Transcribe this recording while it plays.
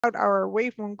about our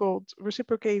WaveOne Gold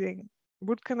reciprocating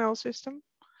root canal system.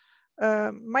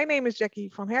 My name is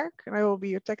Jackie van Herk and I will be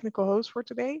your technical host for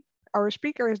today. Our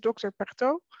speaker is Dr.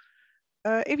 Pertot.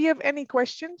 If you have any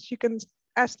questions, you can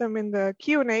ask them in the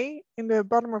Q&A in the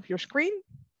bottom of your screen.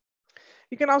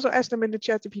 You can also ask them in the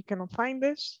chat if you cannot find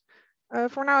this.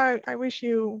 For now, I wish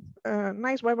you a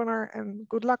nice webinar and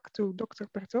good luck to Dr.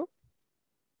 Pertot.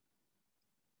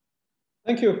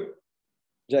 Thank you,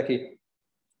 Jackie.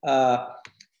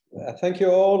 Thank you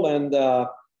all, and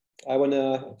I want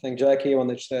to thank Jackie. I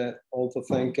want to also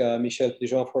thank Michel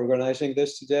Pigeon for organizing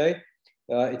this today.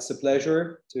 It's a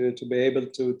pleasure to be able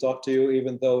to talk to you,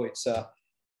 even though it's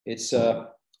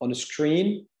on a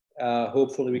screen.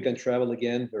 Hopefully we can travel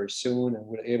again very soon and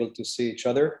we're able to see each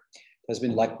other. It has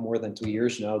been like more than 2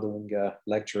 years now doing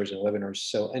lectures and webinars.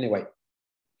 So anyway,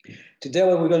 today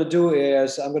what we're going to do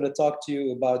is I'm going to talk to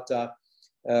you about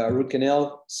root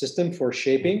canal system for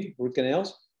shaping root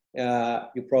canals.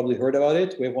 You probably heard about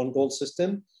it. WaveOne Gold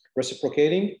system,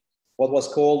 reciprocating, what was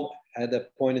called at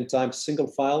that point in time single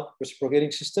file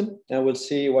reciprocating system, and we'll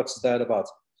see what's that about.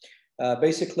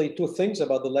 Basically, two things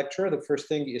about the lecture. The first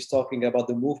thing is talking about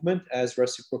the movement as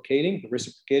reciprocating, the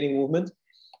reciprocating movement,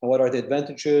 and what are the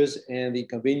advantages and the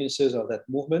inconveniences of that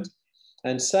movement.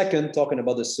 And second, talking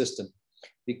about the system,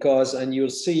 because, and you'll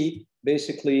see,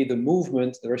 basically the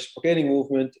movement, the reciprocating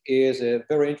movement is a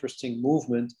very interesting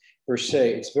movement per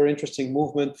se. It's a very interesting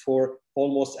movement for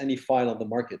almost any file on the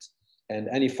market. And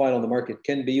any file on the market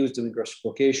can be used doing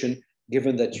reciprocation,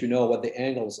 given that you know what the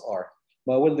angles are.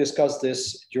 But we'll discuss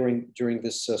this during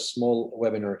this small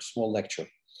webinar, small lecture.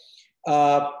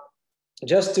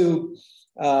 Just to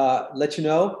let you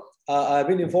know, I've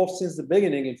been involved since the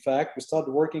beginning. In fact, we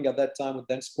started working at that time with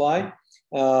Dentsply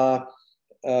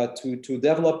to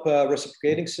develop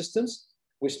reciprocating systems.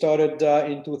 We started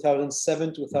in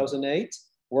 2007, 2008,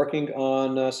 working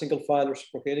on single file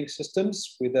reciprocating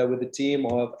systems with a team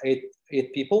of eight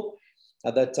people.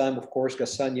 At that time, of course,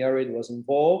 Ghassan Yared was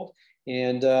involved.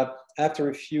 And after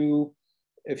a few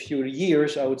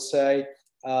years, I would say,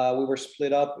 we were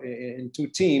split up in two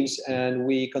teams and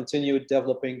we continued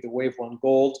developing the WaveOne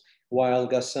Gold while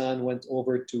Ghassan went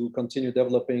over to continue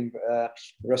developing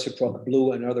Reciproc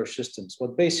Blue and other systems.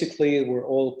 But basically, we're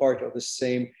all part of the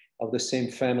same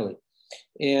family.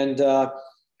 And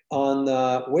on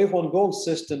WaveOne Gold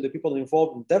system, the people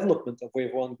involved in development of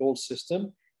WaveOne Gold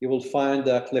system, you will find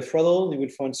Cliff Ruddle, you will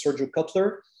find Sergio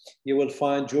Cutler, you will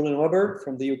find Julian Weber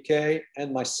from the UK,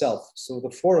 and myself. So the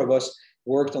four of us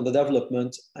worked on the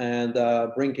development and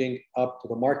bringing up to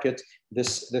the market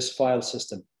this file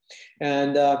system.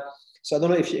 And so I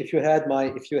don't know if you have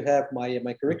my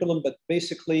curriculum, but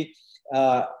basically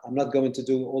I'm not going to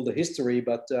do all the history,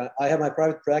 but I have my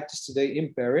private practice today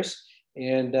in Paris,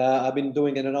 and I've been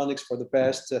doing endodontics for the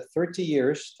past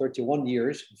 31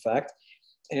 years, in fact,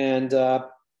 and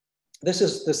this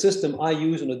is the system I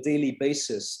use on a daily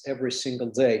basis every single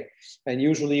day. And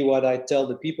usually what I tell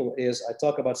the people is I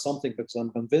talk about something because I'm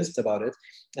convinced about it,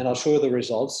 and I'll show you the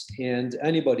results. And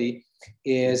anybody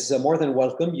is more than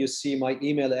welcome. You see my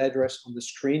email address on the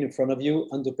screen in front of you,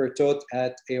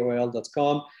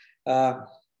 underpertot@aol.com.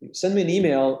 Send me an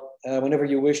email whenever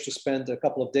you wish to spend a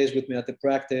couple of days with me at the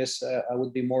practice. I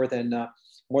would be more than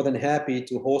happy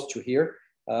to host you here.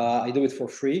 I do it for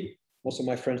free. Most of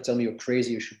my friends tell me you're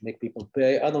crazy, you should make people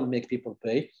pay. I don't make people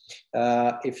pay.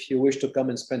 If you wish to come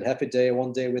and spend half a day,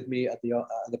 one day with me at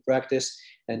the practice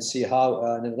and see how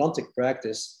an endodontic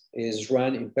practice is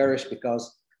run in Paris,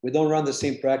 because we don't run the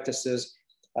same practices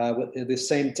at the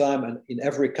same time and in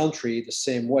every country the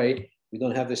same way. We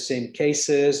don't have the same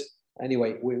cases.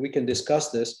 Anyway, we can discuss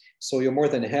this. So you're more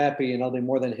than happy, and I'll be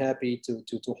more than happy to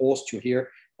host you here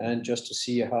and just to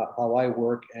see how I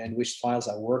work and which files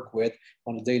I work with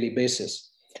on a daily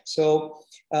basis. So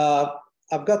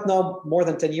I've got now more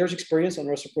than 10 years experience on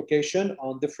reciprocation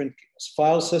on different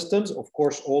file systems, of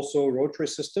course, also rotary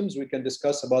systems. We can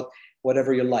discuss about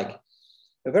whatever you like.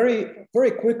 Very,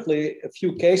 very quickly, a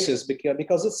few cases,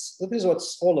 because this is what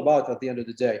it's all about at the end of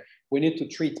the day. We need to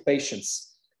treat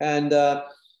patients. And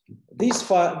this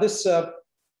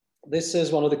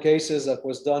is one of the cases that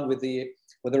was done with the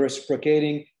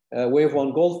reciprocating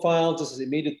WaveOne Gold file. This is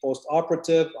immediate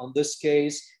post-operative on this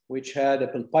case, which had a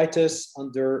pulpitis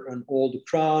under an old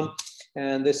crown.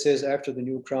 And this is after the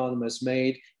new crown was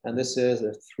made. And this is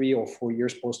 3 or 4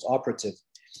 years post-operative.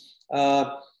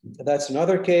 That's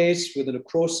another case with a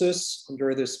necrosis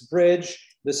under this bridge.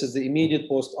 This is the immediate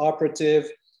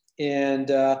post-operative. And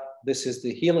this is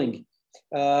the healing.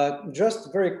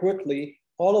 Just very quickly,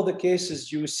 all of the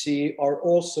cases you see are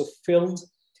also filled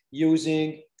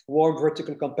using warm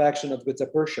vertical compaction of gutta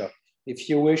percha. If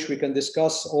you wish, we can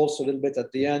discuss also a little bit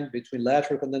at the end between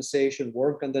lateral condensation,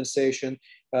 warm condensation,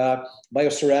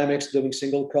 bioceramics, doing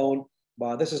single cone.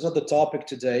 But this is not the topic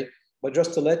today. But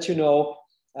just to let you know,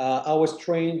 I was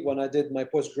trained when I did my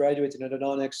postgraduate in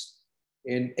endodontics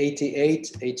in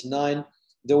 88, 89,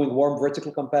 doing warm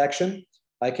vertical compaction.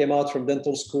 I came out from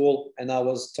dental school and I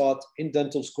was taught in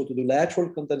dental school to do lateral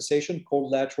condensation,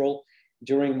 cold lateral.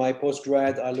 During my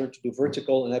postgrad, I learned to do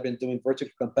vertical, and I've been doing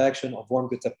vertical compaction of warm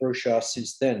gutta percha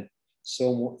since then,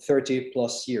 so 30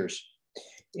 plus years.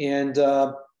 And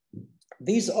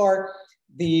these are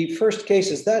the first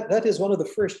cases. That is one of the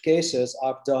first cases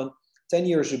I've done 10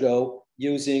 years ago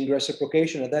using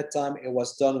reciprocation. At that time, it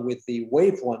was done with the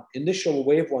WaveOne, initial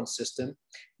WaveOne system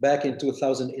back in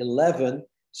 2011,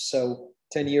 so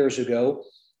 10 years ago.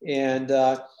 And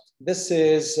this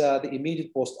is the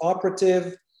immediate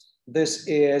post-operative. This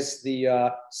is the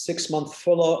 6-month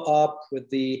follow-up with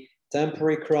the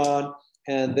temporary crown,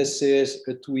 and this is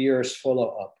a 2 years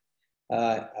follow-up.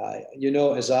 You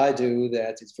know, as I do,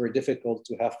 that it's very difficult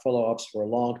to have follow-ups for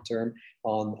long term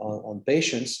on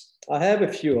patients. I have a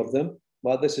few of them,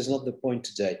 but this is not the point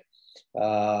today.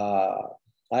 I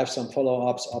have some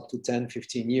follow-ups up to 10,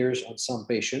 15 years on some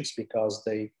patients because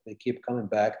they keep coming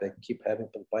back, they keep having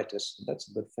pulpitis. That's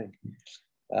a good thing.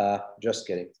 Just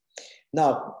kidding.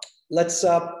 Now, let's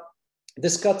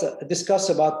discuss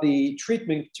about the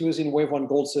treatment using WaveOne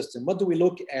Gold system. What do we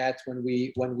look at when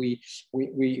we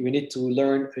need to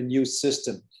learn a new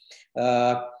system?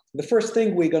 The first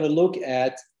thing we're going to look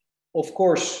at, of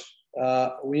course,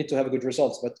 we need to have good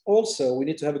results, but also we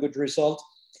need to have a good result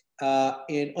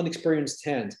in unexperienced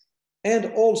hand.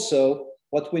 And also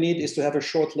what we need is to have a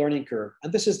short learning curve.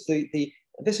 And this is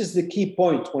the key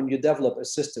point when you develop a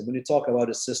system, when you talk about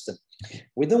a system.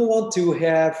 We don't want to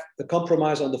have a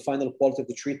compromise on the final quality of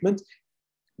the treatment,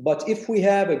 but if we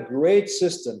have a great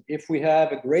system, if we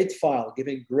have a great file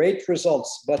giving great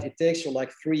results, but it takes you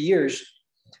like 3 years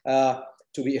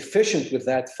to be efficient with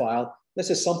that file,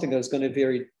 this is something that's going to be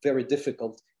very, very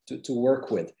difficult to work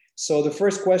with. So the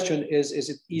first question is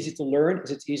it easy to learn?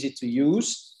 Is it easy to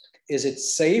use? Is it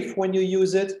safe when you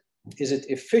use it? Is it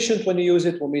efficient when you use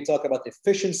it? When we talk about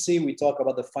efficiency, we talk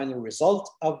about the final result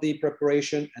of the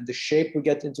preparation and the shape we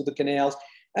get into the canals.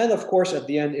 And of course, at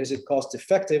the end, is it cost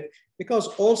effective? Because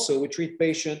also we treat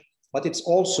patient, but it's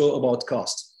also about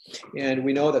cost. And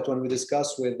we know that when we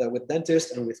discuss with dentists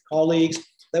and with colleagues,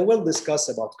 they will discuss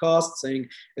about cost, saying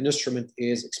an instrument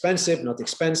is expensive, not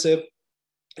expensive.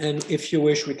 And if you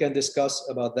wish, we can discuss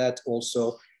about that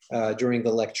also during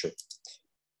the lecture.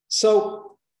 So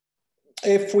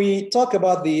if we talk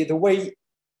about the way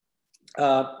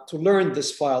to learn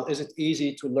this file, is it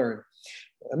easy to learn?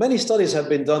 Many studies have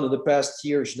been done in the past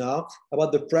years now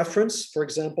about the preference, for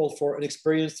example, for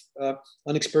unexperienced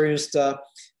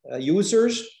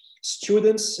users,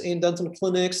 students in dental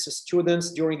clinics,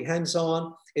 students during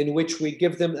hands-on, in which we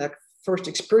give them a first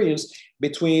experience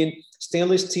between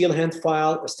stainless steel hand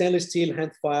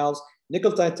files,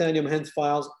 nickel titanium hand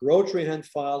files, rotary hand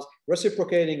files,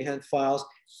 reciprocating hand files.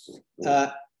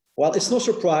 Well, it's no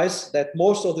surprise that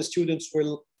most of the students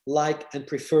will like and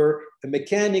prefer a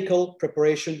mechanical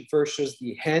preparation versus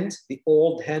the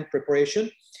old hand preparation.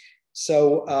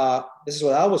 So this is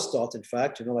what I was taught, in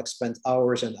fact, like spent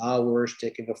hours and hours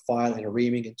taking a file and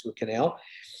reaming into a canal.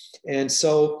 And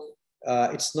so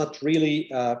it's not really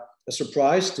a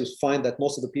surprise to find that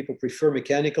most of the people prefer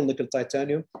mechanical nickel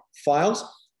titanium files.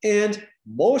 And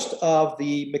most of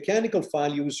the mechanical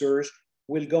file users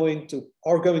are going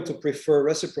to prefer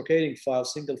reciprocating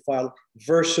files, single file,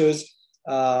 versus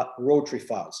rotary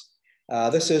files.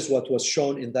 This is what was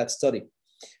shown in that study.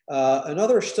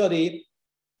 Another study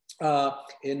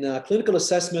in clinical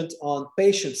assessment on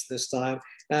patients this time,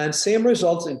 and same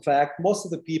results. In fact, most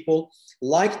of the people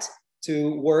liked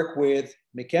to work with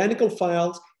mechanical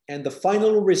files, and the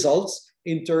final results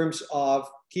in terms of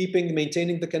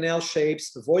maintaining the canal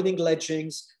shapes, avoiding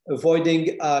ledgings,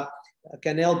 avoiding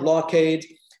canal blockade,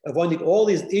 avoiding all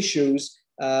these issues,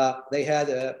 they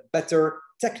had better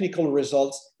technical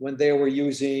results when they were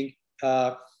using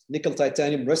nickel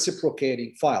titanium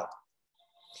reciprocating file.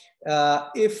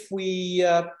 If we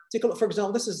take a look, for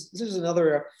example, this is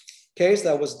another case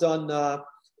that was done,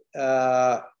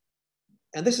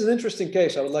 and this is an interesting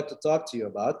case I would like to talk to you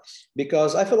about,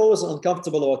 because I feel always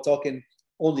uncomfortable about talking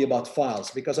only about files,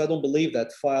 because I don't believe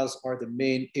that files are the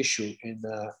main issue in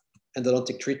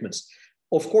endodontic treatments.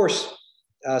 Of course,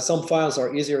 some files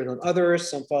are easier than others.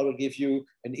 Some file will give you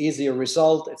an easier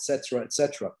result, etc.,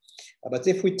 etc. But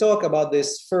if we talk about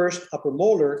this first upper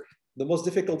molar, the most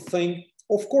difficult thing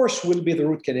of course, will be the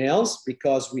root canals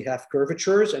because we have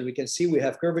curvatures and we can see we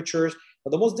have curvatures.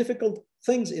 But the most difficult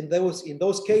things in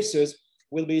those cases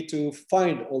will be to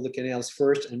find all the canals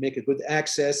first and make a good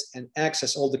access and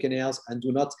access all the canals and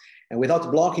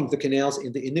without blocking the canals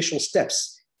in the initial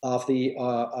steps of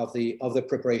the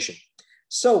preparation.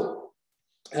 So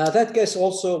that case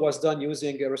also was done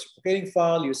using a reciprocating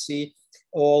file. You see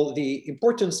all the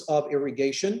importance of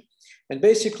irrigation. And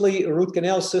basically, a root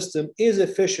canal system is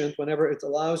efficient whenever it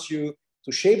allows you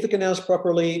to shape the canals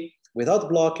properly, without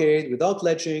blockade, without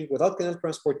ledging, without canal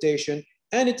transportation,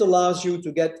 and it allows you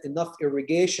to get enough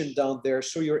irrigation down there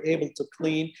so you're able to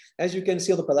clean. As you can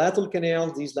see on the palatal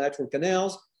canal, these lateral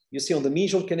canals, you see on the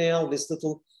mesial canal, this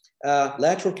little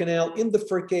lateral canal in the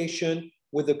furcation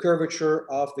with the curvature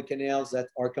of the canals that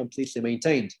are completely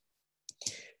maintained.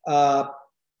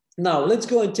 Now, let's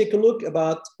go and take a look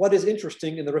about what is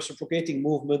interesting in the reciprocating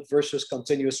movement versus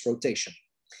continuous rotation.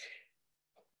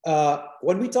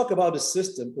 When we talk about a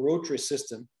system, a rotary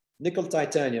system, nickel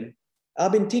titanium,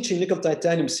 I've been teaching nickel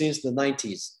titanium since the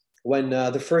 90s, when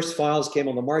the first files came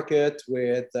on the market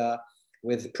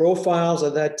with profiles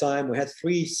at that time. We had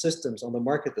 3 systems on the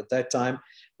market at that time.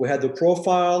 We had the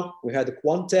profile, we had the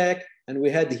Quantec, and we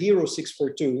had the Hero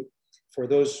 642. For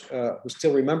those who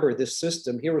still remember this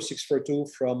system, Hero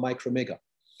 642 from Micromega.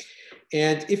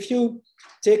 And if you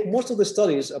take most of the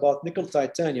studies about nickel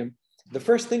titanium, the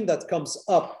first thing that comes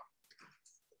up,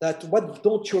 that what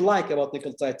don't you like about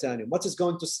nickel titanium? What is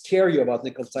going to scare you about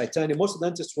nickel titanium? Most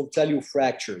dentists will tell you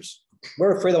fractures.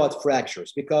 We're afraid about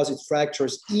fractures because it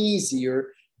fractures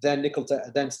easier than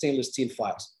stainless steel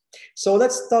files. So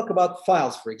let's talk about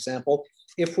files, for example.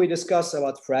 If we discuss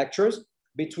about fractures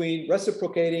between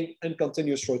reciprocating and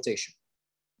continuous rotation.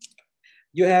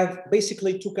 You have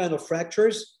basically 2 kinds of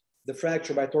fractures, the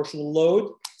fracture by torsional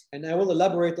load, and I will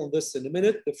elaborate on this in a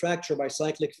minute, the fracture by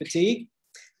cyclic fatigue.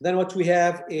 Then what we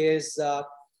have is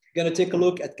going to take a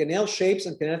look at canal shapes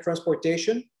and canal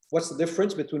transportation. What's the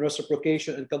difference between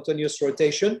reciprocation and continuous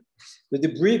rotation? The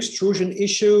debris extrusion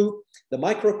issue, the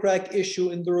microcrack issue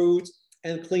in the root,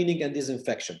 and cleaning and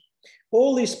disinfection.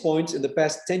 All these points in the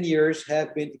past 10 years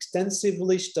have been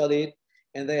extensively studied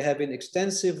and they have been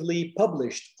extensively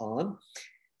published on.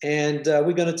 And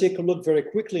we're going to take a look very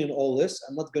quickly on all this.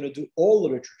 I'm not going to do all the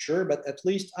literature, but at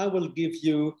least I will give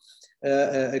you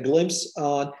a glimpse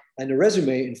on, and a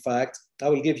resume, in fact. I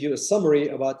will give you a summary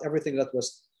about everything that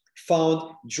was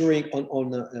found during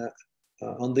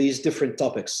on these different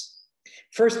topics.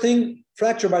 First thing,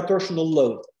 fracture by torsional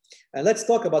load. And let's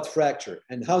talk about fracture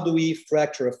and how do we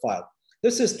fracture a file.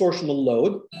 This is torsional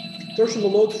load.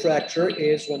 Torsional load fracture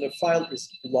is when a file is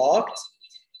blocked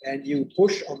and you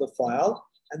push on the file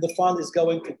and the file is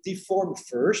going to deform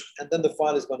first and then the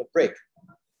file is going to break.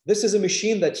 This is a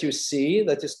machine that you see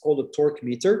that is called a torque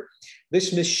meter.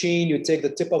 This machine, you take the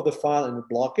tip of the file and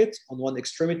block it on one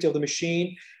extremity of the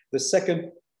machine. The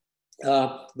second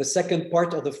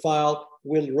part of the file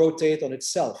will rotate on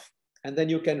itself. And then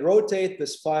you can rotate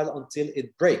this file until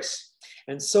it breaks.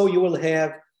 And so you will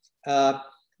have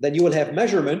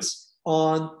measurements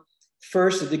on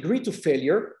first the degree to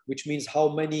failure, which means how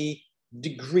many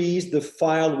degrees the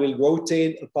file will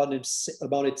rotate upon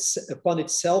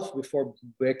itself before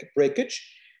breakage.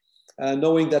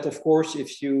 Knowing that, of course,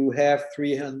 if you have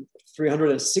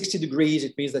 360 degrees,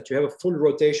 it means that you have a full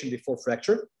rotation before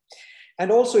fracture. And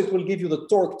also it will give you the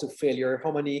torque to failure,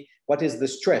 what is the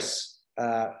stress,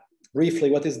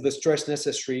 briefly, what is the stress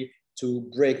necessary to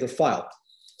break the file.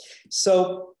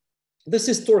 So this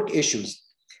is torque issues.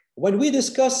 When we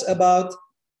discuss about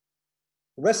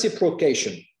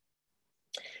reciprocation,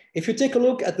 if you take a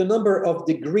look at the number of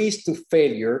degrees to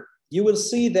failure, you will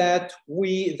see that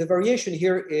the variation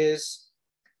here is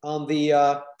on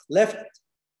the left.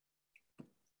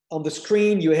 On the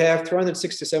screen, you have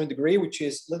 367 degrees, which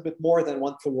is a little bit more than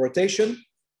one full rotation.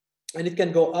 And it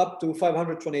can go up to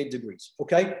 528 degrees,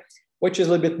 okay? Which is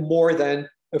a little bit more than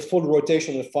a full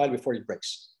rotation of the file before it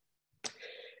breaks.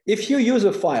 If you use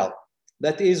a file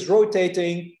that is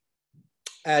rotating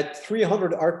at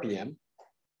 300 RPM,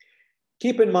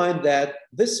 keep in mind that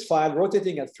this file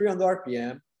rotating at 300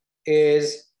 RPM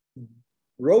is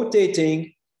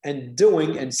rotating and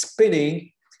doing and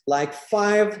spinning like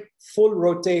 5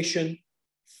 rotations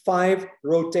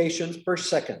per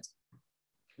second.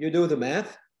 You do the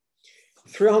math.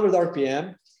 300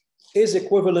 RPM is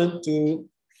equivalent to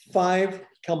 5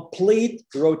 complete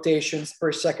rotations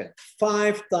per second,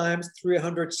 5 times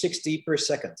 360 per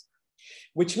second,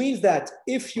 which means that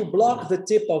if you block the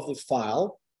tip of the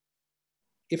file,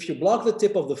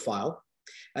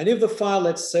 And if the file,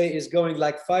 let's say, is going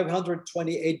like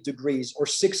 528 degrees or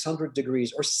 600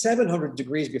 degrees or 700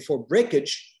 degrees before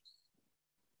breakage,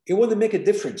 it wouldn't make a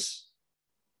difference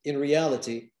in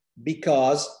reality,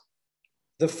 because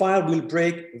the file will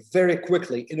break very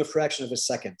quickly in a fraction of a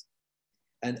second.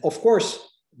 And of course,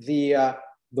 the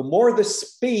more the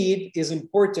speed is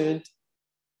important,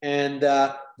 and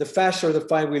the faster the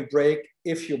file will break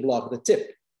if you block the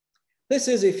tip. This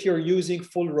is if you're using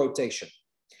full rotation.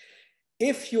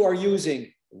 If you are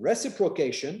using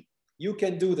reciprocation, you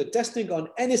can do the testing on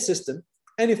any system,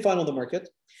 any file on the market.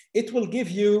 It will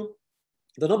give you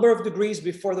the number of degrees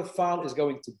before the file is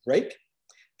going to break,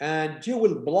 and you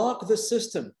will block the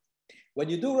system. When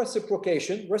you do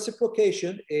reciprocation,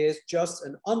 reciprocation is just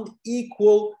an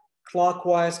unequal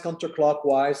clockwise,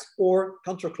 counterclockwise, or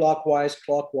counterclockwise,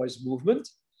 clockwise movement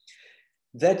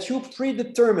that you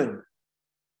predetermine.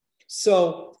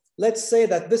 So let's say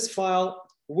that this file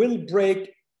will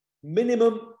break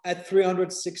minimum at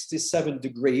 367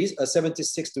 degrees,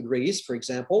 76 degrees, for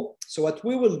example. So what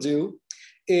we will do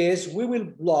is we will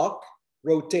block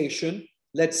rotation,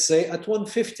 let's say at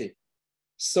 150.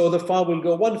 So the file will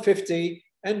go 150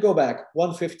 and go back,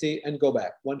 150 and go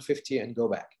back, 150 and go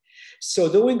back.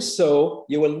 So doing so,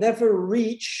 you will never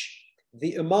reach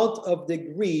the amount of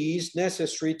degrees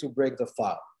necessary to break the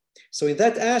file. So in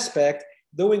that aspect,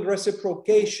 doing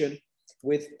reciprocation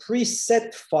with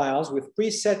preset files, with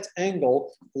preset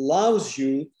angle, allows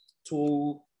you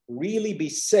to really be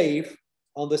safe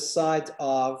on the side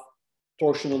of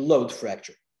torsional load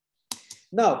fracture.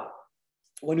 Now,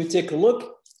 when you take a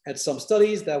look at some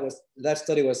studies, that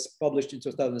study was published in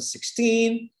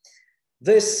 2016.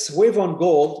 This WaveOne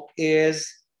Gold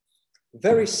is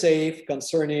very safe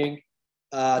concerning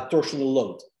torsional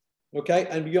load, okay?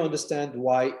 And you understand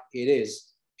why it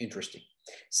is interesting.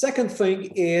 Second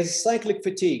thing is cyclic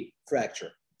fatigue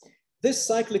fracture. This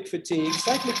cyclic fatigue is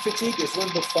when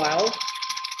the file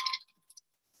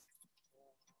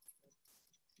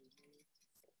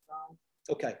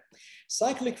okay.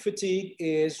 Cyclic fatigue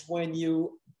is when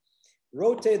you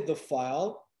rotate the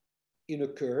file in a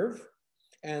curve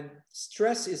and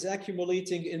stress is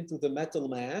accumulating into the metal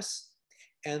mass.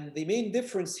 And the main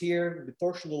difference here, the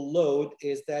torsional load,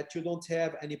 is that you don't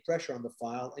have any pressure on the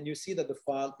file, and you see that the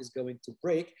file is going to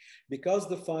break because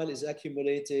the file is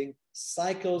accumulating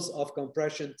cycles of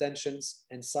compression, tensions,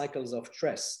 and cycles of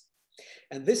stress.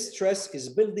 And this stress is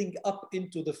building up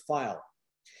into the file.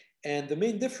 And the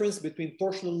main difference between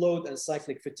torsional load and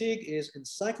cyclic fatigue is in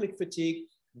cyclic fatigue,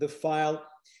 the file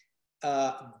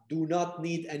do not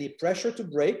need any pressure to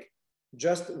break,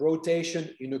 just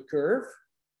rotation in a curve.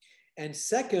 And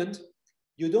second,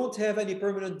 you don't have any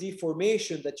permanent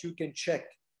deformation that you can check.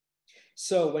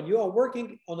 So when you are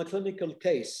working on a clinical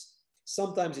case,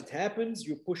 sometimes it happens,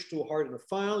 you push too hard on a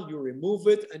file, you remove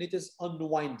it, and it is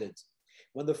unwinded.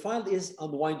 When the file is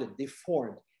unwinded,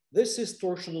 deformed, this is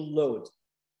torsional load,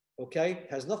 okay?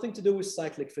 Has nothing to do with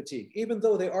cyclic fatigue, even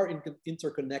though they are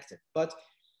interconnected, but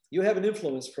you have an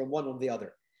influence from one on the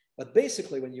other. But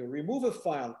basically, when you remove a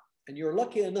file and you're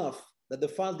lucky enough that the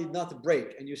file did not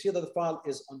break, and you see that the file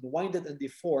is unwinded and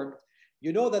deformed,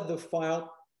 you know that the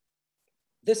file,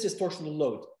 this is torsional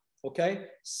load, okay?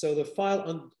 So the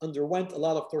file underwent a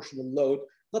lot of torsional load,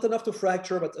 not enough to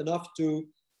fracture, but enough to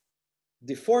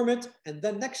deform it, and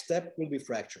then next step will be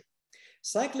fracture.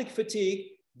 Cyclic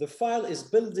fatigue, the file is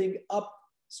building up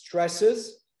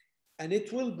stresses, and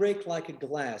it will break like a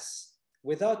glass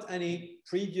without any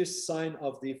previous sign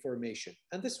of deformation.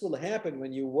 And this will happen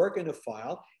when you work in a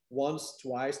file once,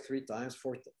 twice, 3 times,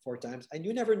 4 times, and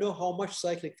you never know how much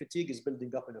cyclic fatigue is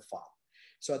building up in a file.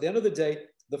 So at the end of the day,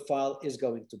 the file is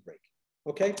going to break,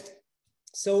 okay?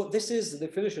 So this is the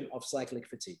definition of cyclic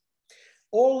fatigue.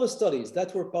 All the studies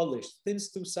that were published since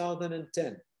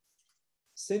 2010,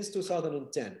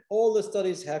 all the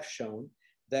studies have shown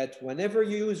that whenever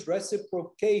you use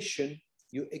reciprocation,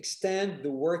 you extend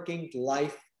the working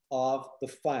life of the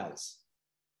files.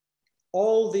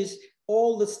 All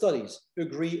the studies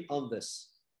agree on this.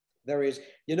 There is,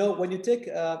 you know, when you take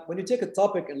a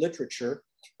topic in literature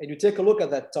and you take a look at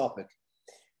that topic,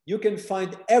 you can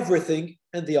find everything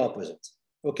and the opposite,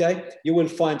 okay? You will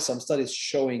find some studies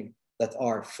showing that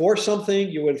are for something,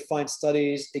 you will find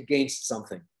studies against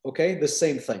something, okay? The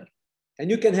same thing. And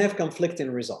you can have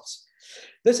conflicting results.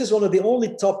 This is one of the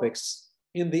only topics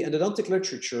in the endodontic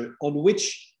literature on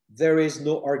which there is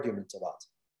no argument about,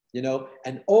 you know?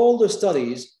 And all the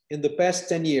studies in the past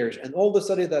 10 years and all the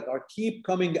studies that are keep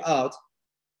coming out,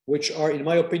 which are, in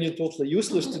my opinion, totally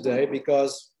useless today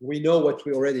because we know what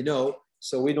we already know,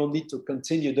 so we don't need to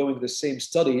continue doing the same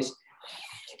studies.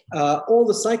 All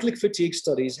the cyclic fatigue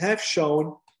studies have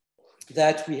shown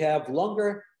that we have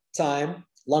longer time,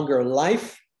 longer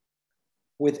life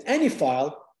with any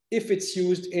file if it's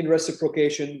used in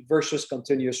reciprocation versus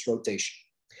continuous rotation.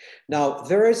 Now,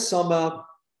 there is some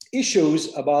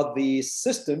issues about the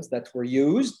systems that were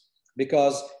used,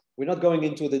 because we're not going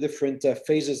into the different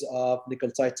phases of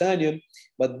nickel titanium,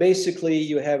 but basically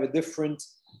you have a different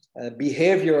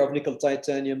behavior of nickel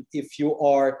titanium if you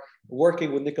are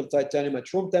working with nickel titanium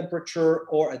at room temperature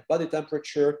or at body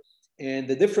temperature, and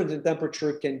the difference in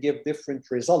temperature can give different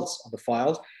results on the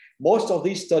files. Most of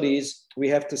these studies, we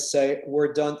have to say,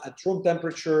 were done at room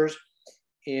temperatures,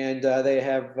 and they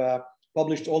have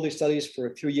published all these studies for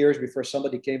a few years before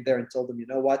somebody came there and told them, you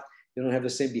know what, you don't have the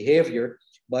same behavior.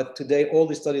 But today, all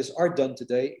the studies are done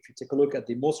today. If you take a look at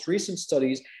the most recent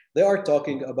studies, they are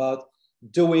talking about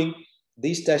doing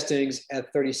these testings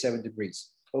at 37 degrees,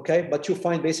 okay? But you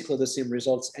find basically the same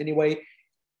results anyway.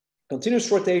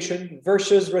 Continuous rotation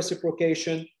versus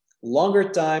reciprocation, longer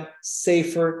time,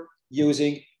 safer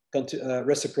using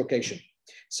reciprocation.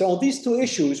 So on these two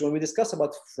issues, when we discuss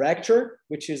about fracture,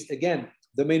 which is again,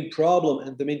 the main problem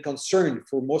and the main concern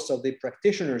for most of the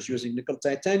practitioners using nickel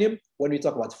titanium, when we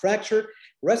talk about fracture,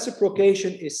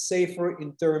 reciprocation is safer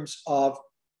in terms of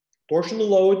torsional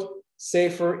load,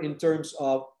 safer in terms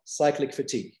of cyclic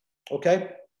fatigue, okay?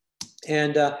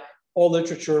 And all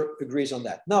literature agrees on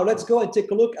that. Now let's go and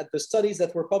take a look at the studies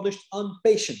that were published on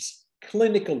patients,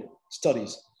 clinical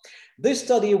studies. This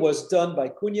study was done by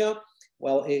Cunha.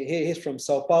 Well, he's from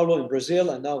Sao Paulo in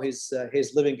Brazil, and now he's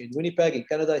living in Winnipeg in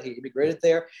Canada. He immigrated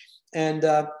there. And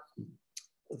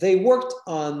they worked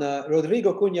on,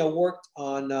 Rodrigo Cunha worked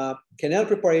on canal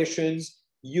preparations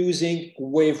using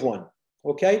WaveOne,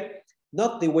 okay?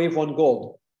 Not the WaveOne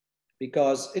Gold,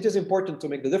 because it is important to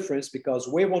make the difference, because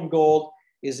WaveOne Gold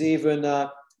is even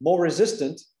more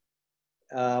resistant,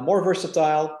 more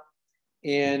versatile,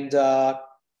 and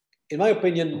in my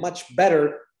opinion, much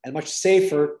better and much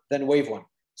safer than WaveOne.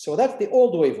 So that's the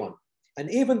old WaveOne. And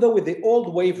even though with the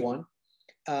old WaveOne,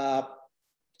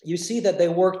 you see that they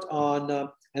worked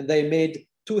on, and they made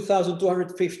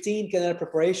 2,215 canal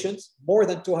preparations, more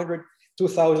than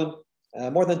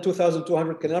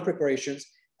 2,200 canal preparations,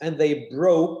 and they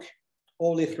broke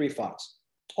only 3 files,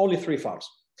 only 3 files.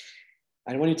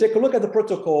 And when you take a look at the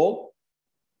protocol,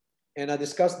 and I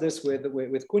discussed this with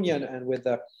Cunha and with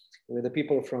the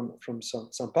people from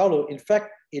Sao Paulo, in fact,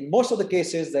 in most of the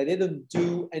cases, they didn't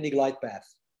do any glide path.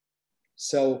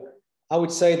 So I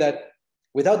would say that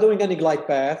without doing any glide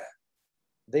path,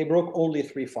 they broke only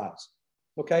 3 files,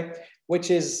 okay?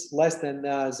 Which is less than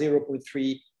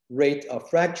 0.3 rate of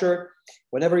fracture.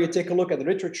 Whenever you take a look at the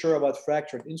literature about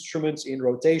fractured instruments in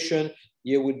rotation,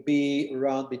 you would be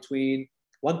around between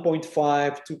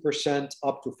 1.5, 2%,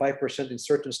 up to 5% in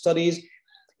certain studies.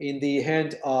 In the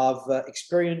hand of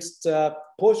experienced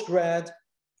postgrad,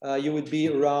 you would be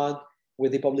around,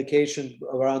 with the publication,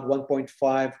 around 1.5,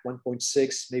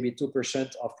 1.6, maybe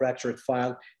 2% of fractured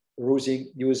file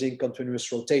using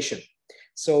continuous rotation.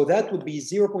 So that would be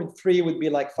 0.3, would be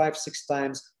like 5-6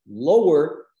 times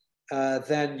lower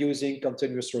than using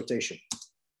continuous rotation.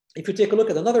 If you take a look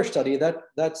at another study,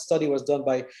 that study was done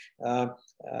by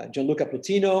Gianluca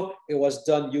Plutino. It was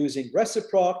done using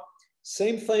Reciproc,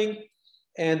 same thing.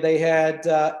 And they had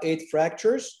 8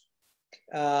 fractures,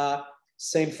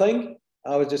 same thing.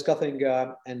 I was discussing,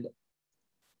 and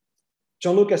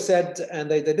Gianluca said, and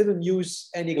they didn't use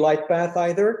any glide path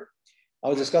either. I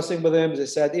was discussing with them. They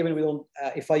said, even we don't,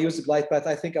 if I use the glide path,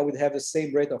 I think I would have the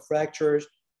same rate of fractures.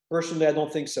 Personally, I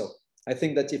don't think so. I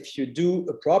think that if you do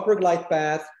a proper glide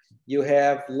path, you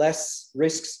have less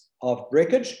risks of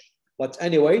breakage. But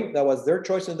anyway, that was their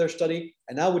choice in their study.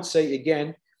 And I would say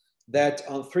again, that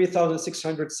on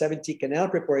 3,670 canal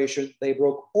preparation, they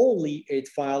broke only 8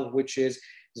 files, which is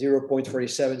 0.47,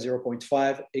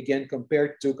 0.5, again,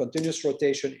 compared to continuous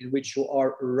rotation, in which you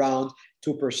are around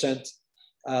 2%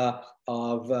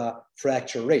 of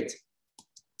fracture rate.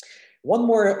 One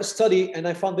more study, and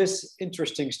I found this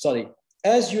interesting study.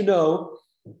 As you know,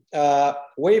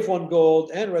 WaveOne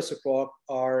Gold and Reciproc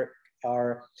are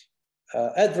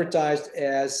advertised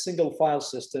as single file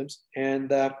systems,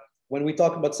 and when we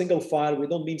talk about single file, we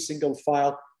don't mean single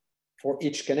file for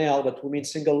each canal, but we mean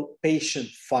single patient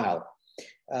file,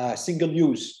 single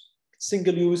use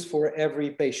for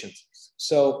every patient.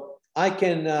 So I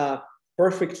can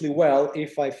perfectly well,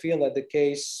 if I feel that the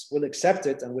case will accept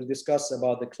it, and we'll discuss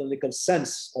about the clinical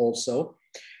sense also,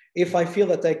 if I feel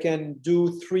that I can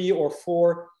do 3 or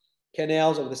 4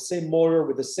 canals of the same molar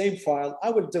with the same file, I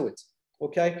will do it,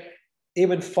 okay?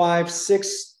 Even 5,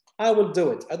 6, I will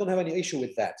do it. I don't have any issue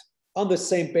with that. On the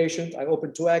same patient, I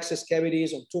open 2 access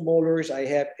cavities on 2 molars. I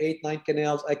have 8, 9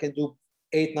 canals. I can do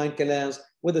 8, 9 canals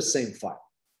with the same file.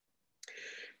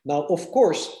 Now, of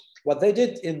course, what they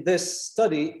did in this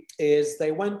study is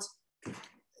they went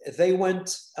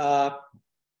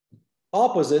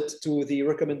opposite to the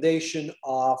recommendation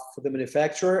of the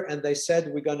manufacturer, and they said,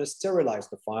 we're going to sterilize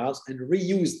the files and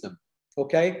reuse them.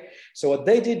 Okay, so what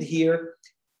they did here,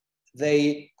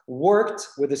 they worked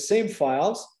with the same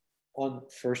files on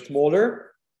first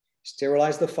molar,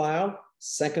 sterilize the file,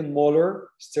 second molar,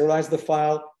 sterilize the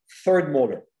file, third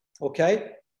molar.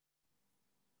 Okay,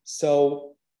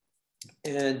 so,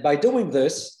 and by doing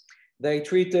this, they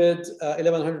treated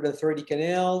 1,130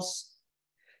 canals.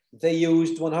 They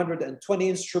used 120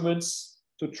 instruments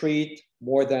to treat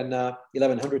more than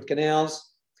 1,100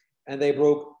 canals, and they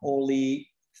broke only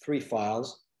 3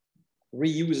 files,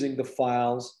 reusing the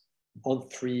files on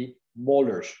 3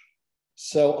 molars.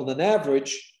 So on an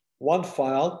average, 1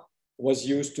 file was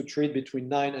used to treat between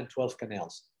 9 and 12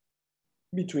 canals.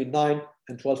 Between 9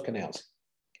 and 12 canals.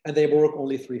 And they broke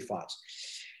only 3 files.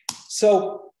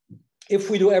 So if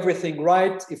we do everything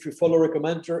right, if we follow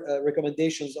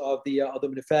recommendations of the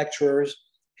manufacturers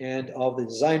and of the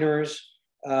designers,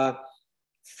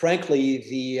 frankly,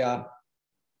 the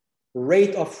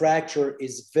rate of fracture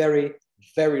is very,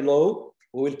 very low.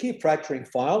 We will keep fracturing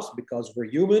files because we're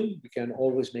human. We can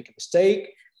always make a mistake.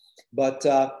 But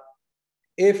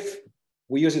if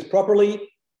we use it properly,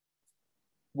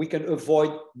 we can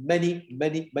avoid many,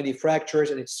 many, many fractures.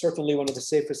 And it's certainly one of the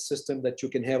safest systems that you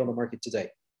can have on the market today.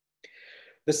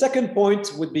 The second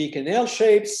point would be canal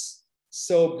shapes.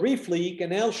 So briefly,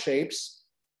 canal shapes.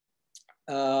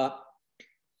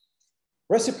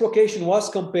 Reciprocation was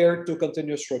compared to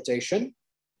continuous rotation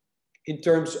in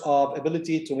terms of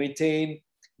ability to maintain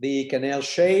the canal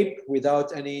shape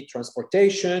without any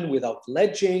transportation, without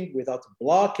ledging, without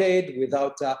blockade,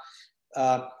 without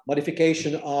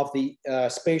modification of the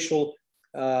spatial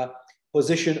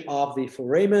position of the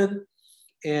foramen.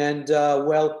 And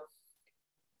well,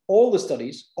 all the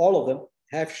studies, all of them,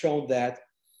 have shown that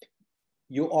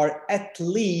you are at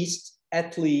least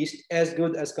as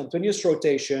good as continuous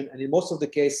rotation, and in most of the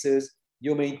cases,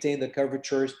 you maintain the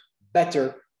curvatures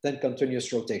better than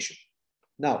continuous rotation.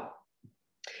 Now,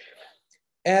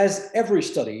 as every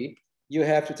study, you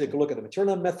have to take a look at the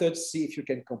material methods, see if you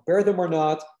can compare them or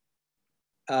not.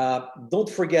 Don't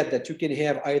forget that you can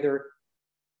have either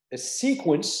a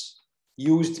sequence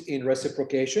used in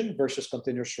reciprocation versus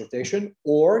continuous rotation,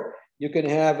 or you can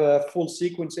have a full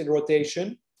sequence in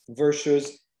rotation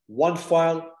versus 1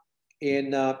 file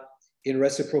in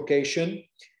reciprocation.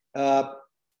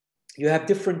 You have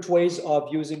different ways of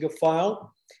using a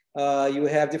file. You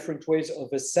have different ways of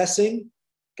assessing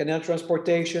canal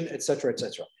transportation, etc.,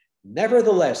 etc.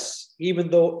 Nevertheless, even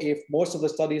though if most of the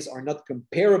studies are not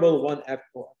comparable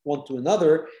one to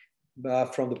another,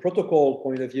 from the protocol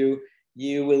point of view,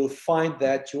 you will find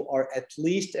that you are at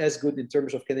least as good in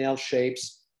terms of canal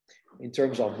shapes, in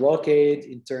terms of blockade,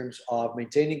 in terms of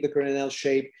maintaining the canal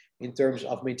shape, in terms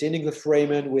of maintaining the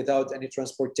foramen without any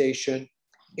transportation,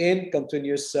 in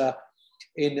continuous,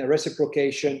 in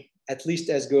reciprocation, at least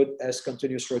as good as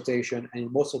continuous rotation, and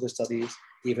in most of the studies,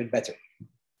 even better.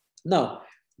 Now,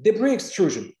 debris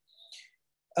extrusion.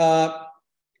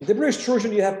 Debris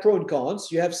extrusion, you have pro and cons.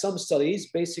 You have some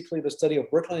studies, basically the study of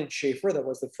Brookline and Schaefer, that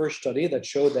was the first study that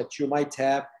showed that you might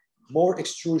have more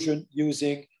extrusion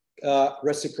using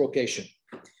reciprocation.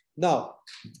 Now,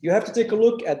 you have to take a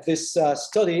look at this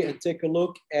study and take a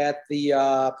look at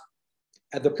the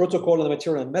protocol and the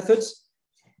material and methods.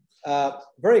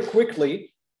 Very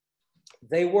quickly,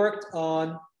 they worked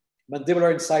on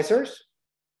mandibular incisors.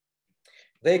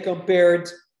 They compared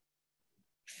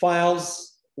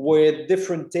files with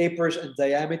different tapers and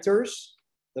diameters.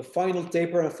 The final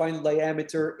taper and final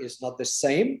diameter is not the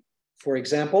same. For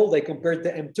example, they compared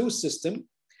the M2 system,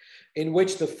 in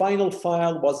which the final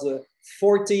file was a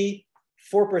 44%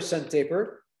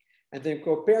 taper, and they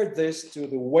compared this to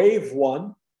the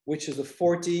WaveOne, which is a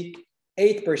 48%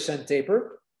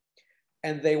 taper,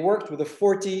 and they worked with a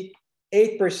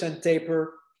 48%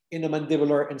 taper in a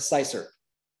mandibular incisor.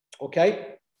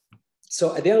 Okay,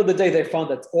 so at the end of the day, they found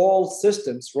that all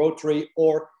systems, rotary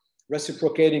or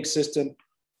reciprocating system,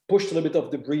 pushed a little bit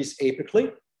of debris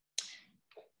apically.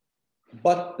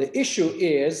 But the issue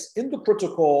is, in the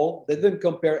protocol, they didn't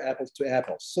compare apples to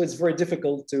apples. So it's very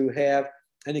difficult to have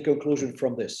any conclusion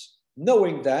from this.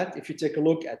 Knowing that, if you take a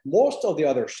look at most of the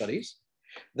other studies,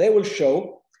 they will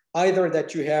show either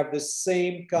that you have the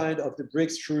same kind of debris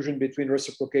extrusion between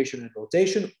reciprocation and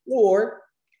rotation, or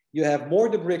you have more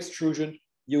debris extrusion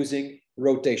using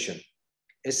rotation,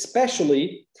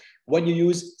 especially when you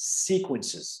use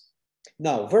sequences.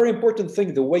 Now, very important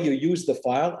thing, the way you use the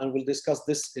file, and we'll discuss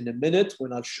this in a minute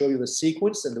when I'll show you the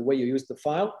sequence and the way you use the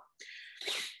file.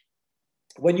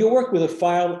 When you work with a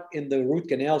file in the root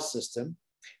canal system,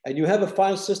 and you have a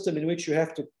file system in which you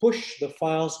have to push the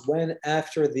files one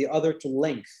after the other to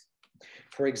length.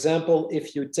 For example,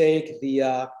 if you take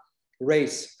the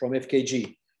race from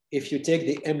FKG, if you take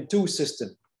the M2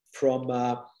 system from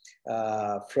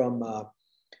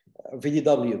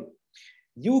VDW,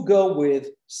 you go with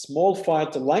small file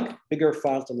to length, bigger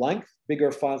file to length,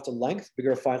 bigger file to length,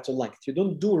 bigger file to length. You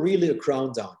don't do really a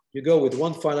crown down. You go with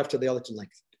one file after the other to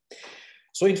length.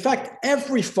 So in fact,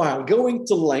 every file going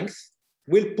to length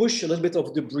will push a little bit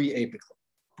of debris apically.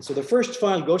 So the first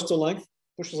file goes to length,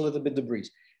 pushes a little bit debris.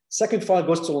 Second file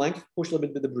goes to length, push a little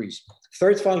bit of debris.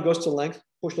 Third file goes to length,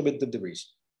 push a little bit of debris.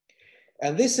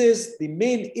 And this is the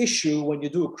main issue when you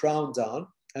do a crown down.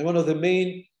 And one of the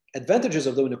main advantages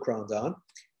of doing a crown down,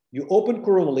 you open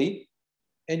coronally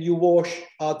and you wash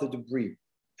out the debris.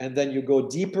 And then you go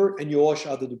deeper and you wash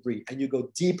out the debris. And you go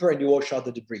deeper and you wash out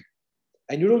the debris.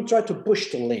 And you don't try to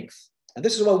push to length. And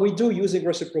this is what we do using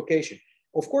reciprocation.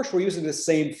 Of course, we're using the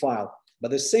same file,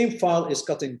 but the same file is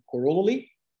cutting coronally,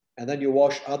 and then you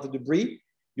wash out the debris.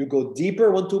 You go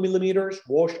deeper 1-2 millimeters,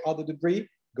 wash out the debris,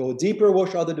 go deeper,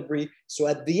 wash out the debris. So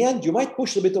at the end, you might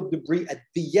push a bit of debris at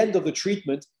the end of the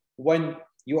treatment when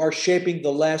you are shaping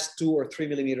the last 2 or 3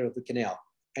 millimeters of the canal.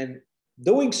 And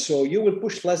doing so, you will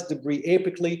push less debris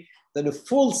apically than a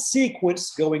full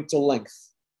sequence going to length,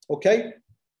 okay?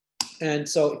 And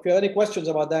so if you have any questions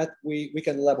about that, we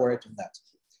can elaborate on that.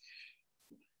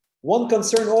 One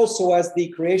concern also as the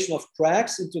creation of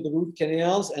cracks into the root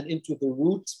canals and into the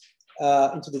root,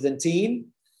 into the dentine.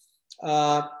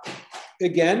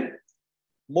 Again,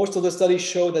 most of the studies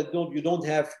show that you don't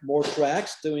have more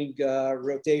cracks doing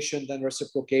rotation than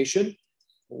reciprocation.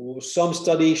 Some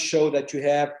studies show that you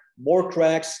have more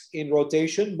cracks in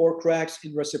rotation, more cracks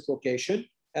in reciprocation.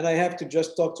 And I have to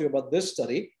just talk to you about this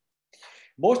study.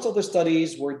 Most of the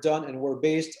studies were done and were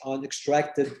based on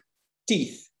extracted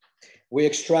teeth. We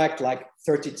extract like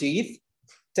 30 teeth.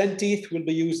 10 teeth will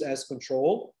be used as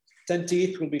control. 10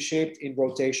 teeth will be shaped in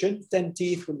rotation. 10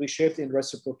 teeth will be shaped in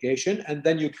reciprocation. And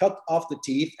then you cut off the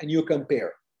teeth and you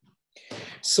compare.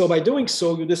 So by doing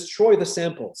so, you destroy the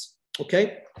samples,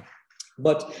 okay?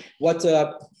 But what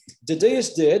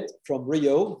Dedeus did from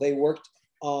Rio, they worked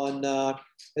on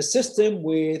a system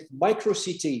with micro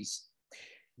CTs.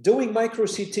 Doing micro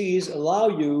CTs allow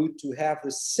you to have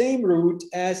the same root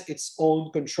as its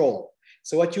own control.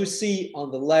 So what you see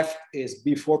on the left is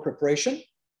before preparation.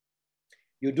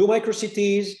 You do micro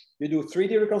CTs, you do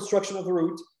 3D reconstruction of the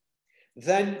root,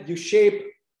 then you shape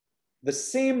the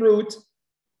same root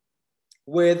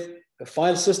with a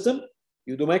file system.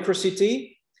 You do micro CT,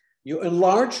 you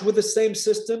enlarge with the same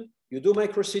system, you do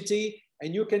micro CT,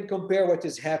 and you can compare what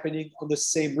is happening on the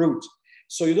same root.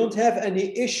 So you don't have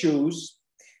any issues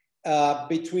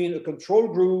between a control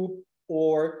group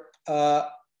or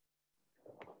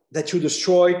that you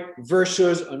destroy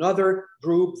versus another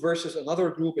group,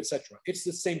 etc. It's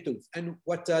the same tooth. And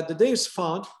what Dedeus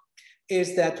found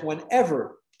is that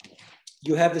whenever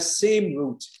you have the same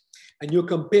root and you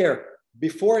compare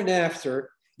before and after,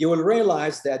 you will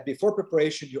realize that before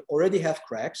preparation, you already have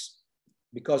cracks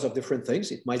because of different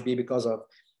things. It might be because of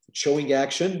showing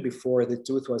action before the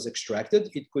tooth was extracted.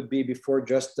 It could be before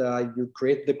just you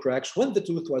create the cracks when the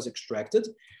tooth was extracted.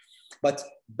 But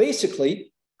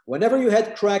basically, whenever you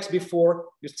had cracks before,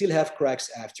 you still have cracks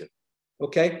after,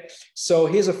 okay? So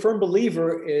he's a firm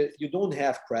believer you don't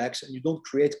have cracks and you don't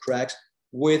create cracks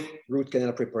with root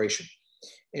canal preparation.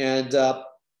 And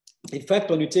in fact,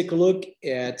 when you take a look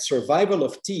at survival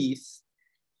of teeth,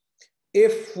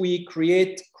 if we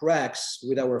create cracks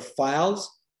with our files,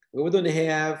 we wouldn't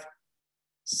have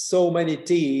so many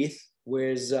teeth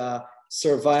with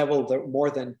survival more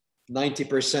than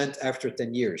 90% after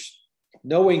 10 years.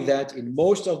 Knowing that in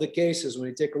most of the cases, when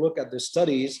you take a look at the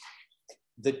studies,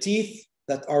 the teeth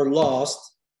that are lost,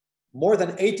 more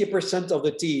than 80% of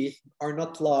the teeth are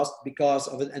not lost because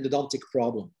of an endodontic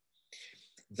problem.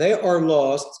 They are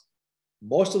lost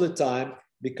most of the time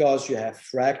because you have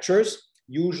fractures,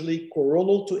 usually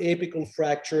coronal to apical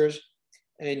fractures,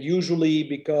 and usually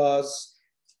because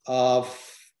of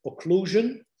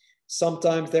occlusion.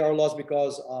 Sometimes they are lost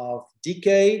because of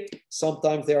decay.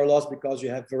 Sometimes they are lost because you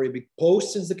have very big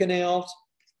posts in the canals.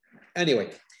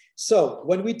 Anyway, so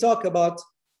when we talk about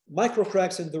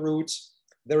microcracks in the roots,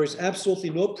 there is absolutely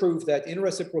no proof that in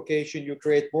reciprocation you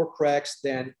create more cracks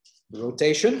than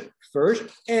rotation first.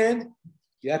 And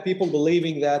you have people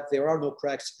believing that there are no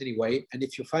cracks anyway. And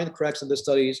if you find cracks in the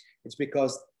studies, it's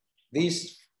because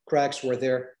these cracks were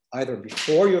there either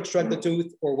before you extract the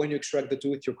tooth or when you extract the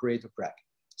tooth, you create a crack.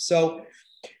 So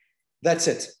that's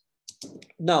it.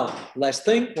 Now, last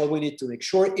thing, what we need to make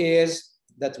sure is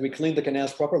that we clean the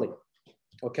canals properly.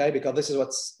 Okay, because this is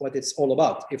what it's all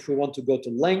about. If we want to go to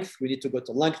length, we need to go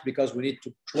to length because we need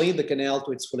to clean the canal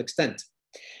to its full extent.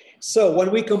 So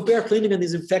when we compare cleaning and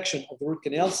disinfection of the root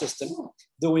canal system,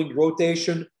 doing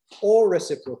rotation or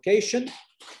reciprocation,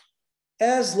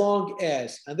 as long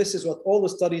as, and this is what all the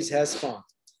studies has found,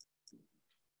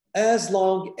 as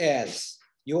long as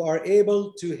you are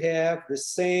able to have the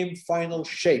same final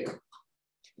shape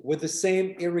with the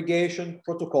same irrigation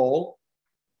protocol,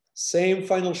 same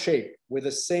final shape with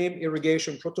the same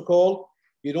irrigation protocol,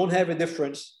 you don't have a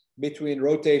difference between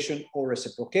rotation or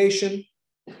reciprocation.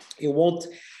 You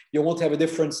won't have a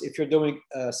difference if you're doing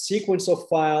a sequence of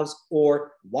files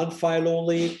or one file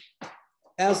only,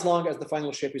 as long as the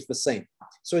final shape is the same.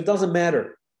 So it doesn't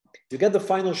matter. You get the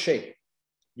final shape.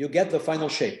 You get the final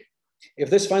shape. If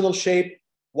this final shape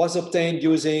was obtained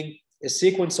using a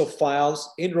sequence of files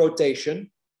in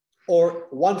rotation, or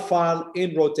one file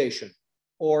in rotation,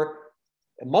 or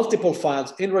multiple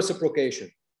files in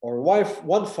reciprocation, or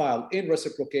one file in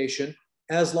reciprocation,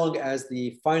 as long as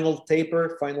the final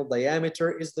taper, final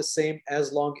diameter is the same,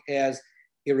 as long as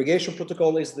irrigation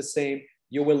protocol is the same,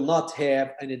 you will not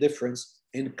have any difference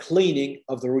in cleaning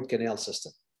of the root canal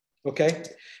system. Okay?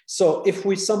 So if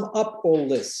we sum up all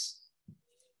this,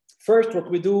 first, what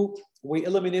we do, we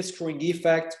eliminate screwing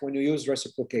effect when you use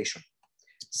reciprocation.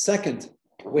 Second,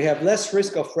 we have less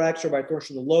risk of fracture by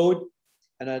torsional load,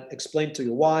 and I'll explain to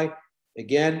you why.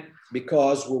 Again,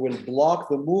 because we will block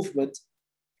the movement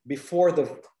before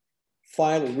the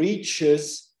file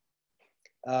reaches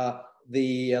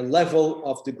the level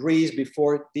of degrees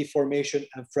before deformation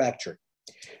and fracture.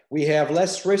 We have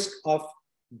less risk of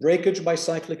breakage by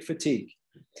cyclic fatigue.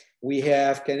 We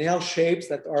have canal shapes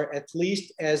that are at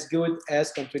least as good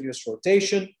as continuous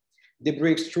rotation.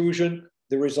 Debris extrusion,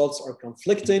 the results are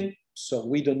conflicting, so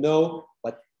we don't know,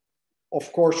 but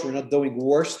of course we're not doing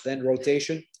worse than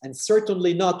rotation, and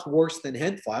certainly not worse than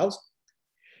hand files.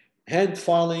 Hand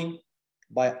filing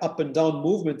by up and down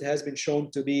movement has been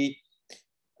shown to be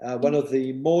one of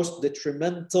the most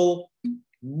detrimental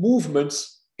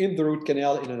movements in the root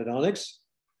canal in endodontics.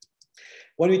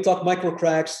 When we talk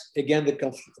microcracks, again,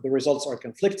 the results are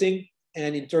conflicting.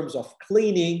 And in terms of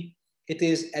cleaning, it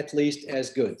is at least as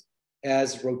good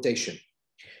as rotation.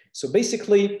 So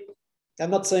basically, I'm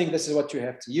not saying this is what you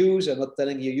have to use. I'm not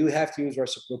telling you you have to use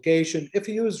reciprocation. If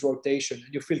you use rotation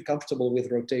and you feel comfortable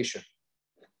with rotation,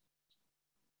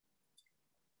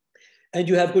 and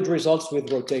you have good results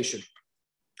with rotation,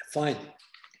 fine.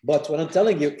 But what I'm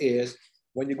telling you is,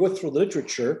 when you go through the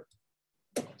literature,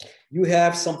 you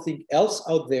have something else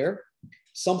out there,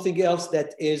 something else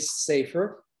that is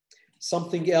safer,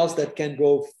 something else that can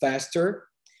go faster,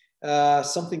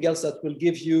 something else that will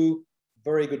give you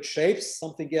very good shapes,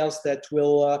 something else that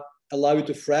will allow you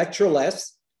to fracture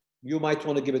less. You might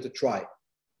want to give it a try.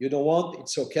 You don't want,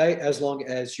 it's okay, as long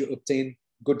as you obtain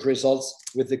good results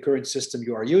with the current system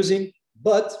you are using.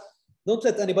 But don't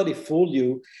let anybody fool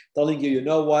you, telling you, you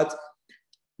know what,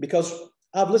 because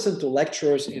I've listened to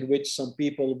lectures in which some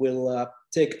people will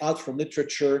take out from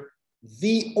literature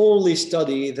the only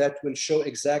study that will show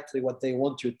exactly what they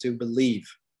want you to believe.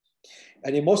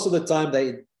 And in most of the time,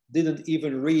 they didn't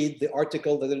even read the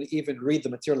article, they didn't even read the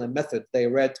material and method, they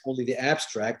read only the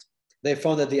abstract. They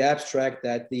found that the abstract,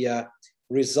 that the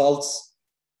results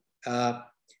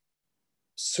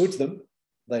suit them,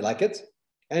 they like it.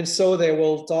 And so they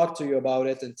will talk to you about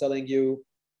it and telling you,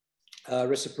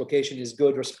 reciprocation is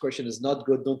good, reciprocation is not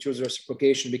good, don't use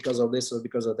reciprocation because of this or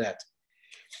because of that.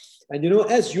 And you know,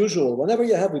 as usual, whenever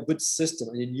you have a good system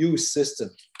and a new system,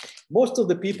 most of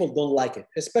the people don't like it,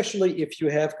 especially if you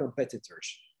have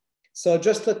competitors. So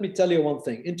just let me tell you one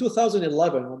thing. In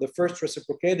 2011, when the first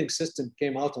reciprocating system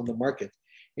came out on the market,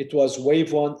 it was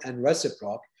WaveOne and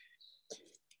Reciproc.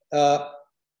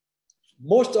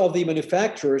 Most of the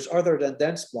manufacturers, other than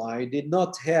Dentsply, did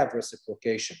not have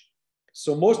reciprocation.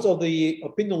 So most of the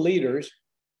opinion leaders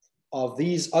of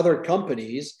these other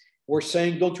companies were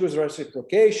saying, don't use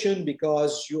reciprocation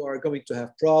because you are going to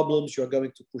have problems, you're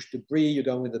going to push debris, you're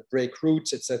going to break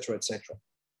roots, etc.,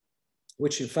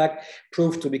 which in fact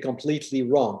proved to be completely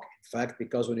wrong. In fact,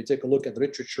 because when you take a look at the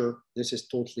literature, this is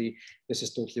totally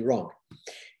wrong.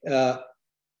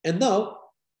 And now,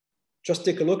 just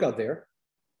take a look out there.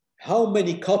 How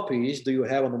many copies do you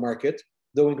have on the market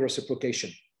doing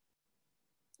reciprocation?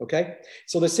 Okay,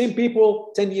 so the same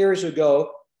people 10 years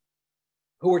ago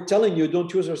who were telling you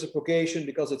don't use reciprocation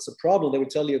because it's a problem, they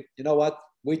would tell you, you know what,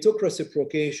 we took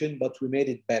reciprocation, but we made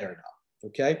it better now.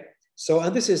 Okay, So,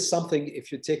 and this is something,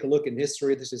 if you take a look in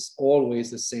history, this is always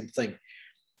the same thing.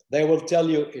 They will tell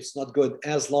you it's not good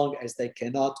as long as they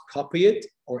cannot copy it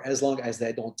or as long as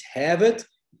they don't have it.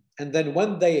 And then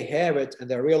when they have it and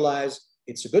they realize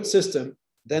it's a good system,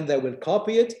 then they will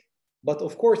copy it. But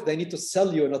of course, they need to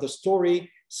sell you another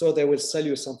story. So they will sell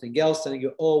you something else telling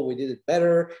you, oh, we did it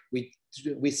better. We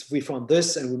found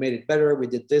this and we made it better. We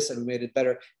did this and we made it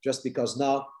better. Just because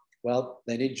now, well,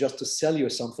 they need just to sell you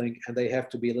something and they have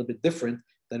to be a little bit different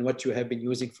than what you have been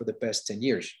using for the past 10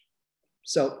 years.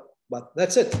 So, but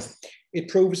that's it. It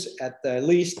proves at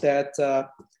least that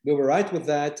we were right with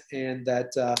that and that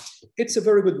it's a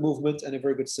very good movement and a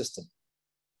very good system.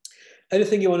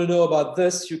 Anything you want to know about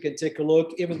this, you can take a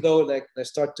look, even though they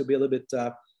start to be a little bit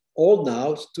old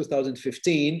now,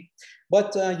 2015.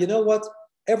 But you know what?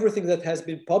 Everything that has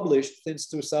been published since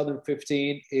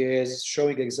 2015 is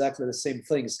showing exactly the same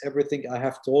things. Everything I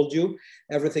have told you,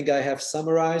 everything I have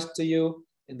summarized to you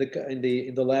in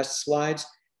the last slides,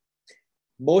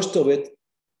 most of it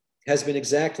has been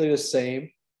exactly the same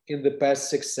in the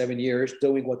past 6-7 years,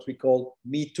 doing what we call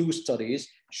Me Too studies,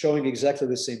 showing exactly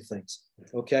the same things.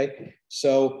 Okay,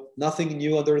 so nothing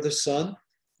new under the sun.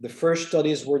 The first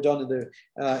studies were done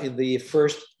in the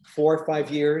first 4 or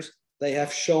 5 years. They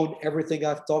have shown everything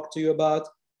I've talked to you about,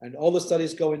 and all the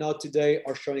studies going out today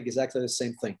are showing exactly the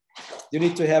same thing. You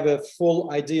need to have a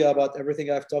full idea about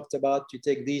everything I've talked about. You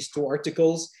take these 2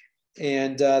 articles,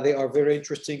 and they are very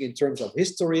interesting in terms of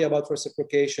history about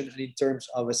reciprocation and in terms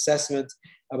of assessment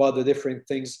about the different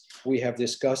things we have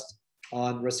discussed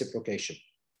on reciprocation.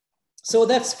 So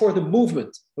that's for the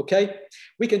movement, okay?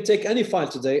 We can take any file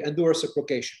today and do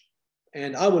reciprocation.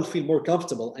 And I will feel more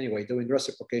comfortable anyway doing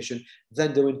reciprocation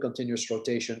than doing continuous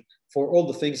rotation for all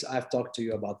the things I've talked to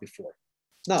you about before.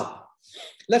 Now,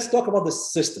 let's talk about the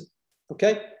system,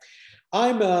 okay?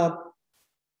 I'm a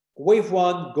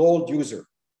WaveOne Gold user.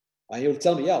 And you'll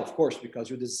tell me, yeah, of course, because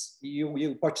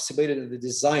you participated in the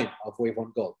design of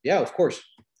WaveOne Gold. Yeah, of course,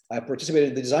 I participated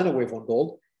in the design of WaveOne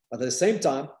Gold. But at the same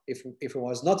time, if it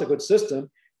was not a good system,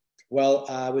 well,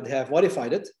 I would have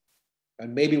modified it,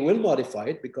 and maybe will modify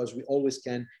it because we always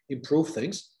can improve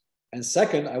things. And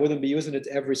second, I wouldn't be using it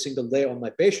every single day on my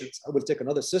patients. I will take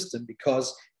another system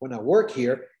because when I work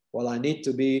here, well, I need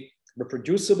to be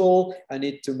reproducible. I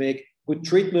need to make good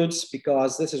treatments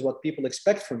because this is what people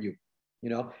expect from you, you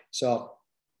know? So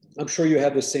I'm sure you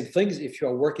have the same things. If you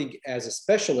are working as a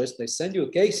specialist, they send you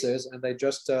cases and they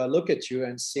just look at you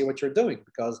and see what you're doing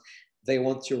because they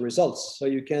want your results. So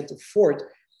you can't afford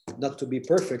not to be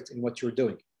perfect in what you're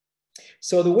doing.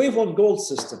 So the WaveOne Gold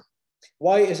system,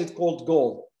 why is it called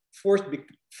gold?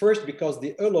 First, because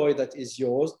the alloy that is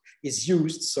used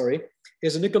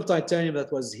is a nickel titanium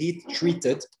that was heat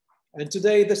treated. And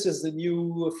today this is the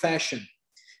new fashion.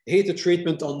 Heat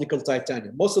treatment on nickel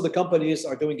titanium. Most of the companies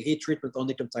are doing heat treatment on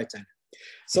nickel titanium.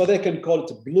 So they can call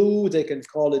it blue, they can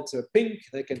call it pink,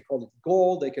 they can call it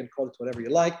gold, they can call it whatever you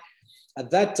like.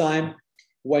 At that time,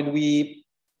 when we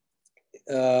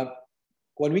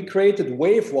created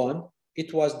WaveOne,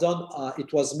 it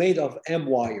was made of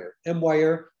M-wire.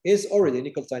 M-wire is already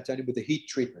nickel titanium with a heat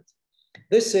treatment.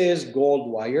 This is gold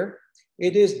wire.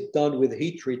 It is done with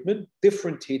heat treatment,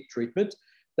 different heat treatment,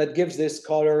 that gives this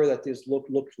color that is look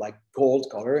like gold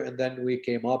color, and then we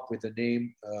came up with the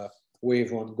name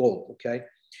WaveOne Gold. Okay,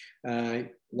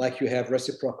 like you have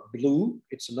reciproc blue,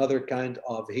 it's another kind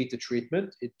of heated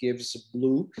treatment. It gives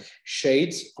blue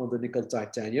shades on the nickel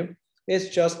titanium. It's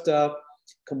just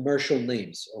commercial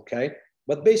names, okay?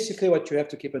 But basically, what you have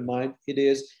to keep in mind, it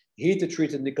is heated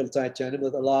treated nickel titanium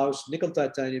that allows nickel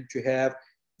titanium to have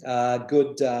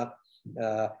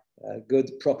good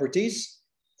properties.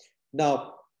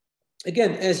 Now,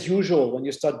 again, as usual, when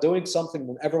you start doing something,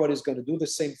 when everybody's going to do the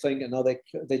same thing, and now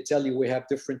they tell you we have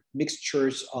different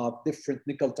mixtures of different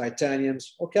nickel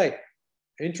titaniums. Okay,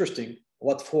 interesting.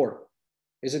 What for?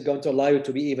 Is it going to allow you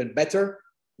to be even better?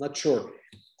 Not sure.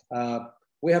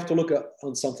 We have to look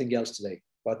on something else today,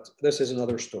 but this is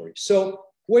another story. So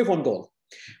WaveOne Gold.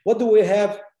 What do we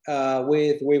have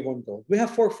with WaveOne Gold? We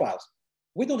have 4 files.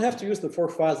 We don't have to use the 4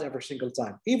 files every single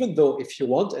time, even though if you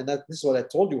want, and this is what I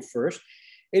told you first,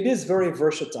 it is very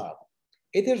versatile.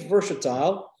 It is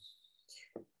versatile.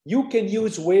 You can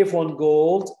use WaveOne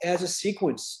Gold as a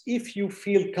sequence if you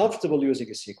feel comfortable using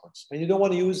a sequence and you don't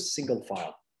want to use single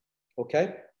file,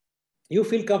 okay? You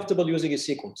feel comfortable using a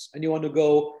sequence and you want to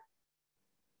go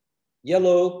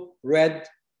yellow, red,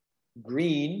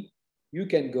 green, you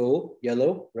can go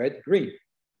yellow, red, green.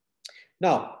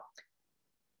 Now,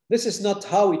 this is not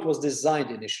how it was designed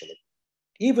initially.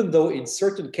 Even though in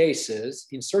certain cases,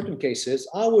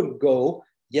 I would go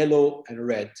yellow and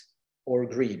red or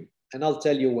green. and I'll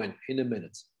tell you when in a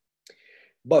minute.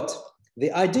 But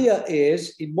the idea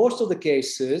is, in most of the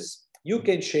cases, you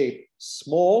can shape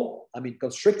small,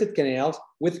 constricted canals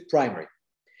with primary.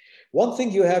 One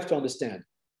thing you have to understand,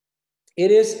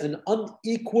 it is an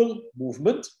unequal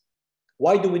movement.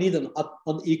 Why do we need an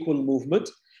unequal movement?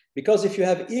 Because if you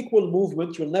have equal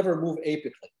movement, you'll never move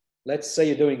apically. Let's say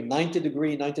you're doing 90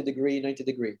 degree, 90 degree, 90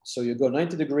 degree. So you go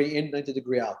 90 degree in, 90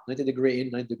 degree out, 90 degree in,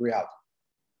 90 degree out.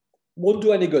 Won't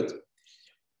do any good.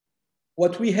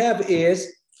 What we have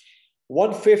is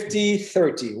 150,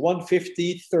 30,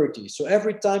 150, 30. So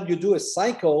every time you do a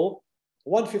cycle,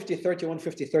 150, 30,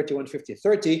 150, 30, 150,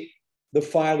 30, the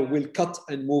file will cut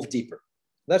and move deeper.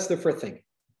 That's the first thing.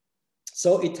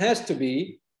 So it has to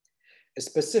be a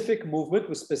specific movement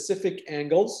with specific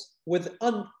angles with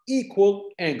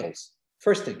unequal angles.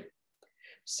 First thing.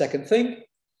 Second thing,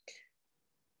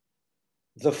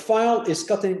 the file is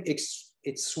cutting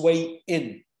its way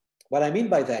in. What I mean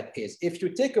by that is, if you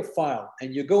take a file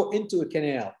and you go into a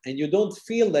canal and you don't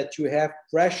feel that you have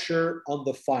pressure on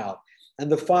the file, and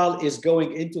the file is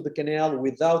going into the canal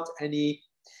without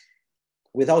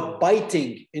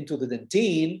biting into the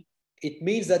dentine, it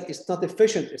means that it's not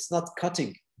efficient, it's not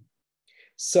cutting.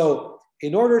 So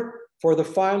in order for the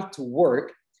file to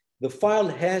work, the file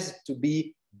has to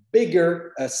be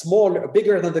bigger than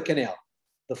the canal.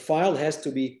 The file has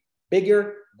to be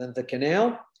bigger than the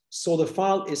canal, so the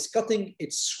file is cutting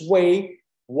its way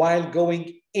while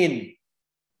going in.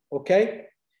 Okay?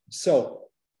 So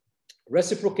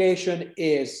reciprocation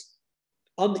is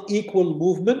unequal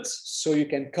movement, so you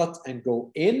can cut and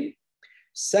go in.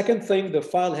 Second thing, the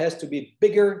file has to be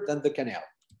bigger than the canal.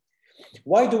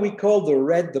 Why do we call the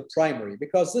red the primary?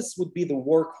 Because this would be the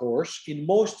workhorse in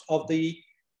most of the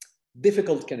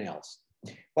difficult canals.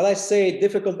 When I say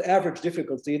difficult, average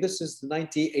difficulty, this is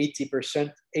 90,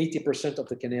 80% of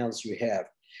the canals you have.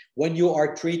 When you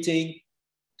are treating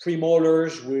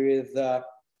premolars with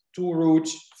 2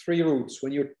 roots, 3 roots,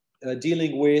 when you're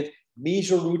dealing with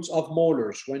mesial roots of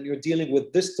molars, when you're dealing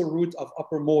with distal root of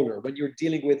upper molar, when you're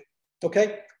dealing with,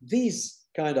 okay, these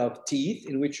kind of teeth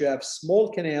in which you have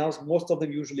small canals, most of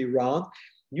them usually round,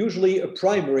 usually a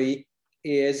primary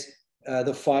is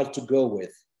the file to go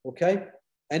with, okay?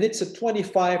 And it's a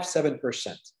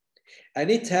 25-7%.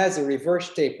 And it has a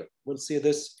reverse taper. We'll see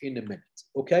this in a minute,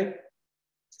 okay?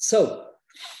 So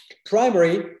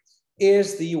primary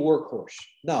is the workhorse.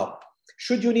 Now,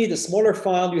 should you need a smaller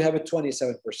file, you have a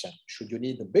 27%. Should you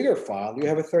need a bigger file, you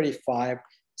have a 35%.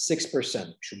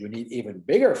 6%. Should you need even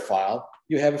bigger file,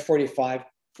 you have a 45%,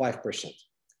 5%.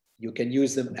 You can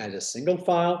use them as a single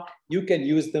file. You can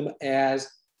use them as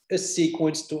a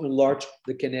sequence to enlarge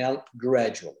the canal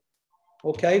gradually.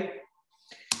 Okay?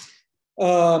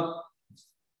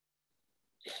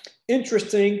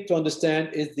 Interesting to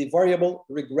understand is the variable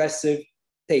regressive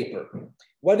taper.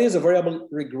 What is a variable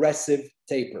regressive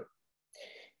taper?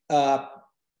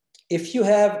 If you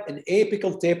have an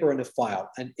apical taper in a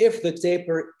file, and if the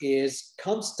taper is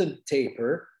constant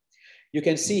taper, you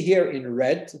can see here in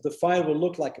red, the file will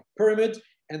look like a pyramid,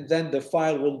 and then the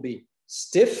file will be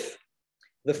stiff.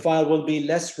 The file will be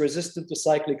less resistant to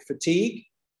cyclic fatigue,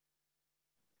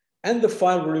 and the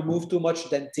file will remove too much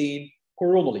dentine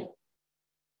coronally.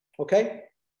 Okay?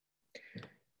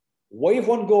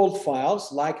 WaveOne Gold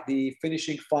files, like the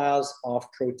finishing files of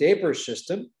ProTaper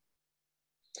system,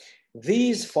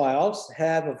 these files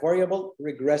have a variable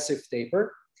regressive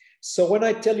taper. So when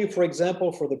I tell you, for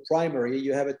example, for the primary,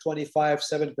 you have a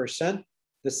 25-7%,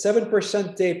 the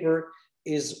 7% taper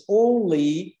is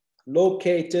only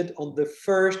located on the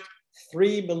first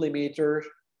 3 millimeters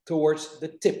towards the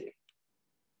tip.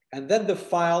 And then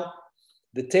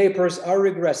the tapers are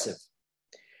regressive.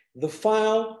 The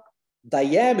file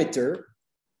diameter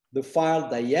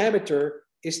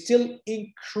is still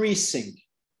increasing,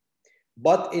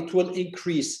 but it will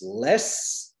increase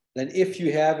less than if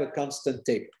you have a constant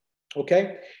taper,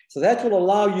 okay? So that will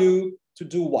allow you to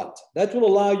do what? That will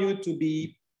allow you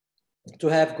to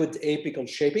have good apical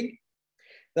shaping.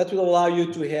 That will allow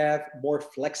you to have more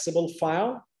flexible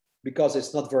file because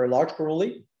it's not very large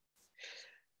coronally.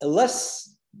 A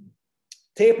less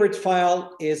tapered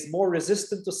file is more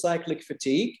resistant to cyclic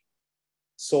fatigue.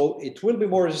 So it will be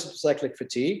more resistant to cyclic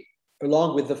fatigue,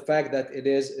 along with the fact that it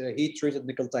is heat-treated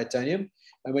nickel titanium.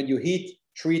 And when you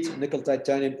heat-treat nickel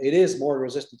titanium, it is more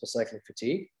resistant to cyclic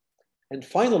fatigue. And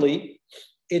finally,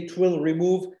 it will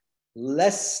remove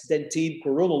less dentine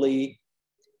coronally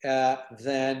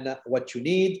than what you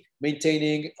need,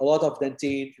 maintaining a lot of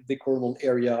dentine in the coronal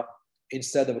area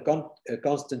instead of a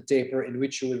constant taper in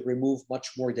which you will remove much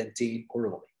more dentine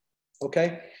coronally.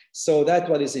 Okay, so that's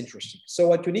what is interesting. So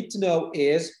what you need to know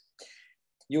is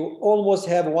you almost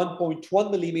have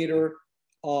 1.1 millimeter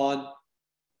on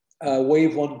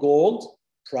WaveOne Gold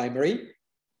primary.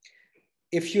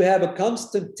 If you have a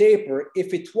constant taper,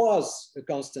 if it was a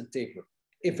constant taper,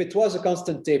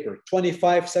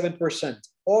 25.7%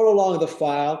 all along the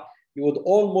file, you would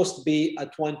almost be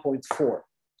at 1.4.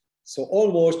 So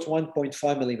almost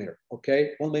 1.5 millimeter,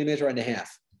 okay? 1.5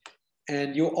 millimeters.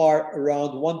 And you are around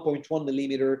 1.1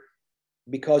 millimeter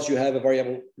because you have a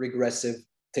variable regressive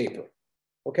taper.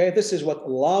 Okay, this is what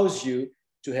allows you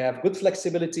to have good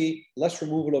flexibility, less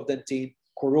removal of dentine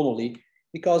coronally,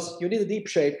 because you need a deep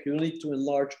shape, you need to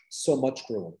enlarge so much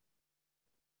coronally.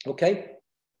 Okay,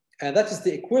 and that is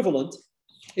the equivalent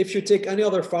if you take any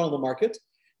other file on the market,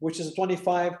 which is a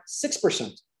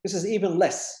 25.6%. This is even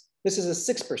less. This is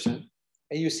a 6%.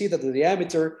 And you see that the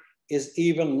diameter is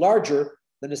even larger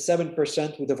than a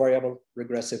 7% with a variable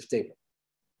regressive taper.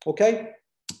 Okay,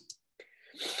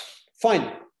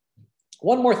 fine.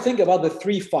 One more thing about the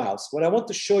three files. What I want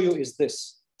to show you is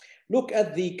this. Look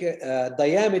at the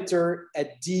diameter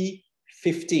at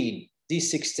D15,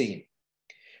 D16.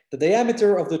 The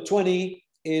diameter of the 20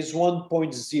 is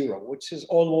 1.0, which is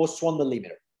almost 1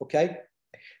 millimeter, okay?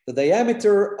 The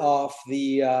diameter of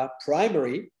the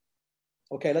primary,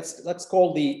 okay, let's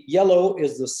call the yellow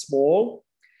is the small,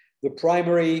 the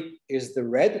primary is the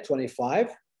red,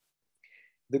 25.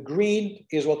 The green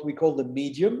is what we call the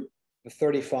medium, the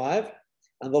 35.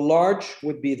 And the large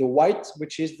would be the white,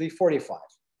 which is the 45.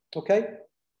 Okay,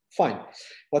 fine.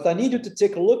 What I need you to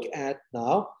take a look at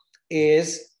now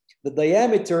is the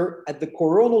diameter at the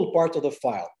coronal part of the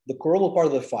file,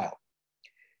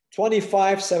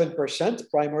 25.7%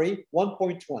 primary,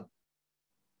 1.1.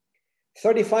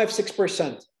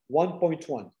 35.6%,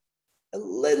 1.1. A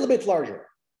little bit larger.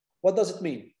 What does it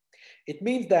mean? It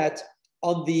means that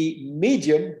on the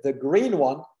medium, the green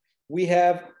one, we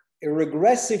have a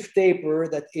regressive taper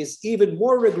that is even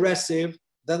more regressive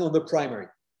than on the primary.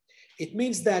 It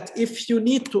means that if you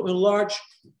need to enlarge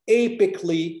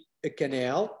apically a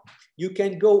canal, you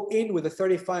can go in with a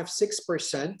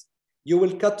 35.6%. You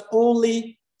will cut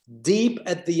only deep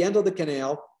at the end of the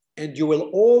canal, and you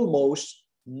will almost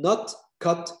not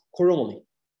cut coronally.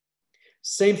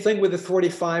 Same thing with the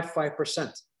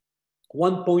 45.5%,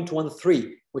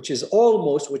 1.13, which is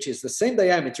the same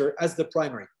diameter as the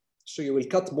primary. So you will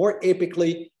cut more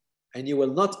apically and you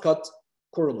will not cut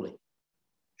coronally.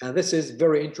 And this is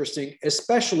very interesting,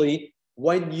 especially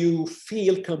when you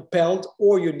feel compelled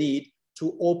or you need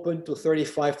to open to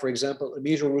 35, for example, a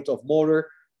major root of molar,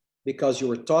 because you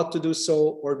were taught to do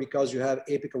so, or because you have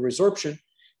apical resorption.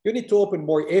 You need to open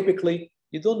more apically.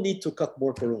 You don't need to cut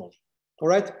more coronally. All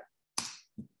right?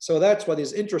 So that's what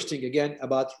is interesting, again,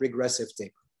 about regressive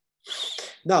taper.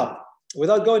 Now,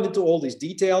 without going into all these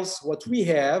details, what we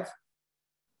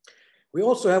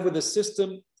also have with the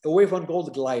system a WaveOne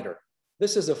Gold glider.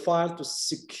 This is a file to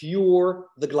secure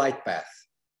the glide path.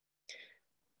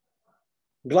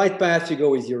 Glide path, you go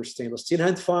with your stainless steel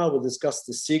hand file. We'll discuss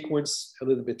the sequence a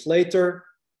little bit later.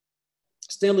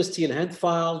 Stainless steel hand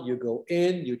file, you go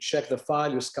in, you check the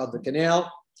file, you scout the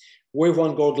canal.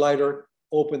 WaveOne Gold glider,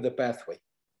 open the pathway.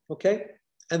 Okay?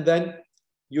 And then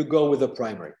you go with the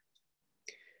primary.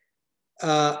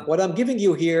 What I'm giving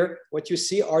you here, what you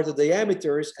see are the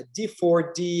diameters at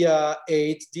D4,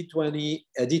 D8, D20,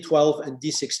 D12, and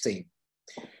D16.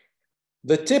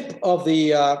 The tip of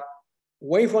the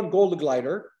WaveOne Gold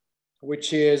glider,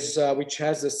 which has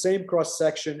the same cross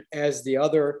section as the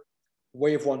other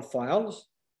WaveOne files.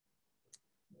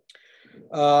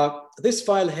 This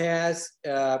file has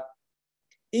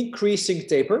increasing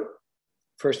taper,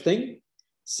 first thing.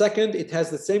 Second, it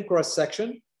has the same cross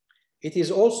section. It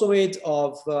is also made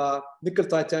of nickel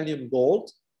titanium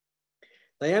gold.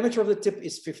 Diameter of the tip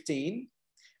is 15,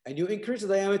 and you increase the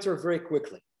diameter very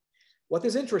quickly. What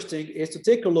is interesting is to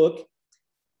take a look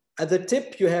at the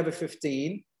tip. You have a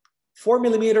 15, 4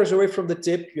 millimeters away from the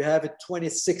tip, you have a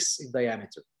 26 in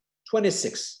diameter,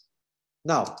 26.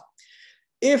 Now,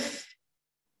 if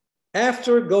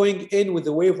after going in with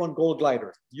the WaveOne Gold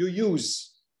glider, you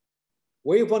use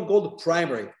WaveOne Gold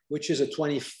primary, which is a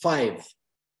 25,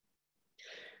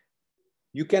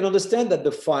 you can understand that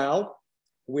the file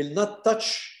will not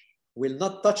touch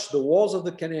the walls of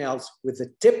the canals with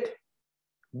the tip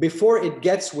before it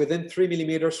gets within 3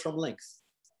 millimeters from length.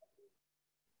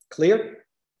 Clear?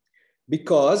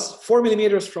 Because 4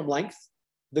 millimeters from length,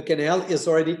 the canal is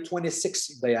already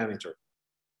 26 in diameter.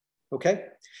 Okay?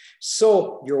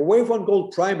 So your WaveOne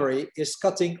Gold primary is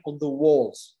cutting on the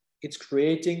walls. It's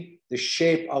creating the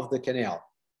shape of the canal.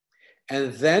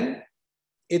 And then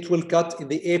it will cut in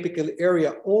the apical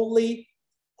area only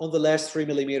on the last 3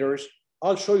 millimeters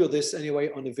I'll show you this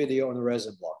anyway on a video on a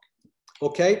resin block.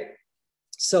 Okay,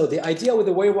 so the idea with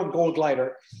the WaveOne Gold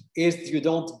glider is you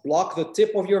don't block the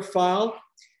tip of your file.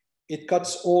 It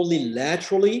cuts only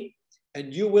laterally,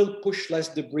 and you will push less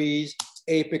debris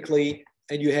apically,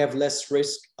 and you have less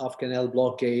risk of canal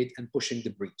blockade and pushing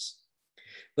debris.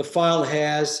 The file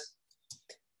has,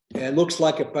 looks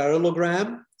like a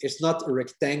parallelogram. It's not a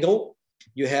rectangle.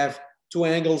 You have two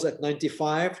angles at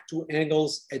 95, two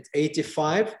angles at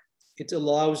 85. It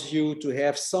allows you to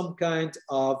have some kind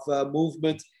of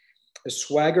movement, a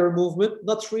swagger movement,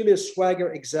 not really a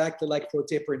swagger exactly like for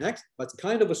taper neck, but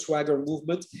kind of a swagger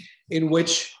movement in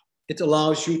which it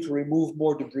allows you to remove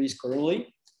more debris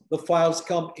currently. The files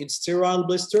come in sterile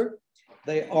blister.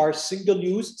 They are single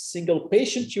use, single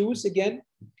patient use again.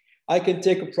 I can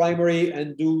take a primary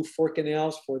and do 4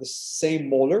 canals for the same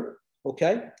molar,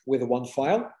 okay, with one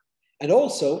file. And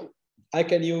also I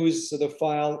can use the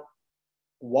file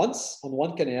once on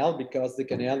one canal because the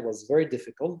canal was very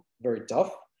difficult, very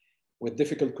tough, with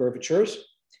difficult curvatures,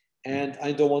 and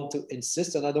I don't want to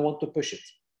insist and I don't want to push it.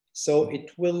 So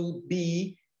it will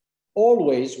be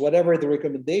always, whatever the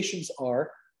recommendations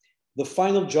are, the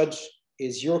final judge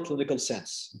is your clinical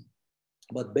sense.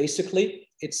 But basically,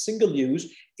 it's single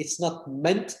use. It's not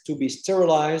meant to be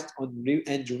sterilized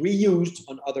and reused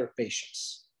on other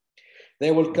patients. They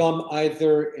will come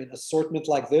either in assortment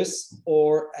like this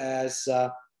or as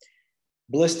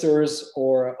blisters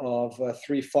or of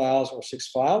 3 files or 6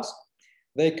 files.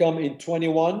 They come in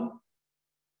 21,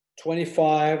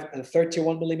 25, and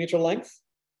 31 millimeter length.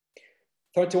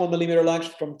 31 millimeter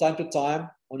length from time to time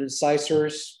on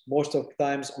incisors, most of the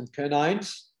times on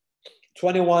canines.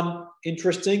 21,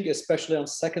 interesting, especially on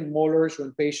second molars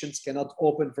when patients cannot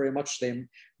open very much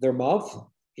their mouth.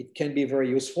 It can be very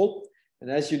useful. And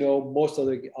as you know, most of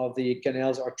the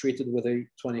canals are treated with a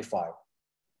 25.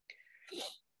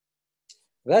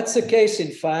 That's a case,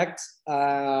 in fact,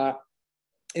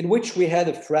 in which we had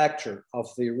a fracture of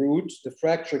the root, the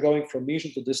fracture going from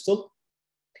mesial to distal.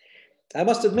 I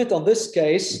must admit on this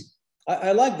case,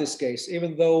 I like this case,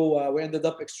 even though we ended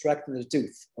up extracting the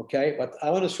tooth, okay? But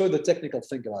I want to show you the technical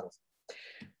thing about it.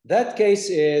 That case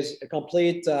is a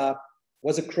complete,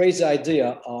 was a crazy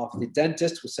idea of the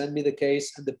dentist who sent me the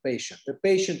case and the patient. The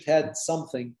patient had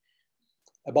something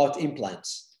about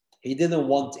implants. He didn't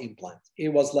want implant. It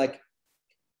was like,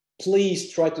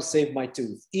 please try to save my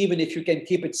tooth. Even if you can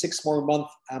keep it 6 more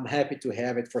months, I'm happy to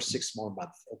have it for 6 more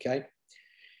months, okay?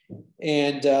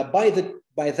 And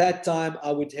by that time,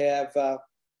 I would have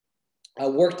I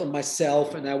worked on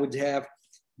myself, and I would have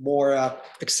more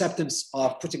acceptance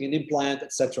of putting an implant,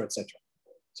 etc., etc.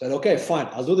 Said, okay, fine,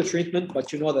 I'll do the treatment,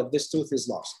 but you know that this tooth is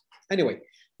lost. Anyway,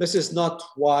 this is not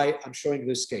why I'm showing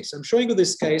this case. I'm showing you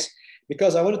this case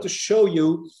because I wanted to show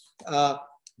you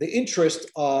the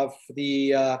interest of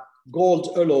the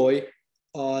gold alloy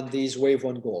on these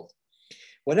WaveOne Gold.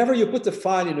 Whenever you put the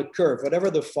file in a curve, whatever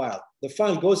the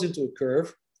file goes into a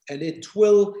curve, and it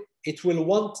will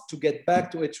want to get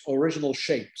back to its original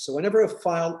shape. So whenever a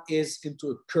file is into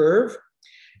a curve,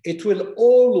 it will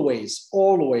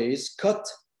always cut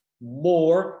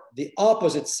more the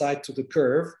opposite side to the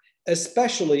curve,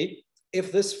 especially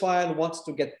if this file wants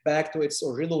to get back to its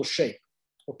original shape,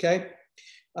 okay?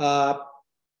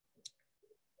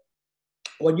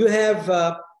 When you have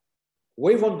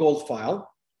WaveOne Gold file,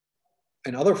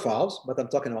 and other files, but I'm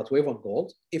talking about WaveOne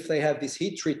Gold, if they have this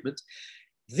heat treatment,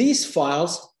 these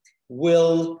files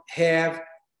will have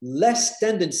less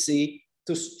tendency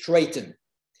to straighten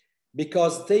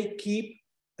because they keep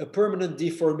a permanent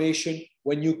deformation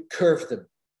when you curve them.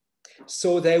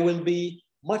 So they will be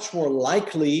much more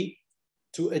likely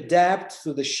to adapt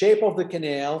to the shape of the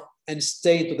canal and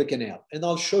stay to the canal. And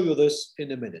I'll show you this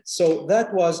in a minute. So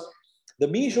that was the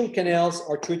mesial canals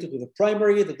are treated with a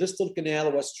primary. The distal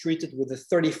canal was treated with a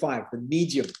 35, the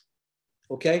medium,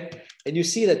 okay? And you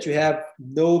see that you have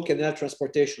no canal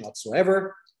transportation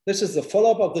whatsoever. This is the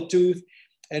follow-up of the tooth.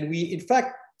 And we, in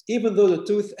fact, even though the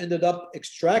tooth ended up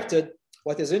extracted,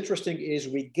 what is interesting is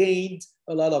we gained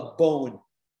a lot of bone.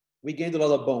 We gained a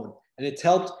lot of bone, and it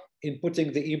helped in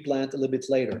putting the implant a little bit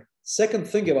later. Second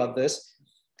thing about this,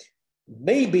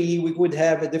 maybe we would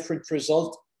have a different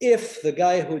result if the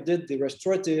guy who did the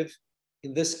restorative,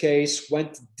 in this case,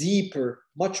 went deeper,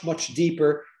 much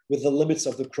deeper with the limits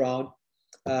of the crown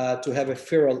to have a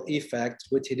feral effect,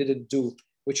 which he didn't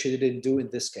do in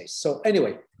this case. So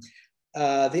anyway,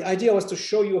 the idea was to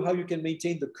show you how you can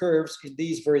maintain the curves in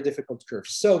these very difficult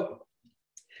curves. So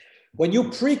when you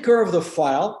pre-curve the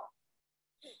file,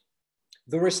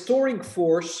 the restoring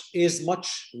force is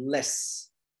much less.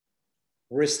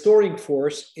 Restoring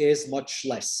force is much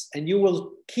less, and you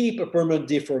will keep a permanent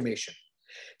deformation.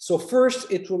 So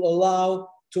first, it will allow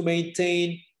to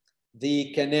maintain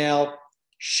the canal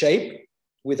shape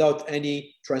without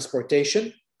any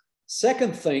transportation.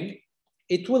 Second thing,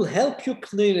 it will help you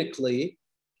clinically,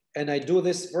 and I do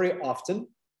this very often.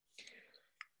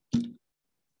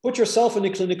 Put yourself in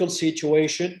a clinical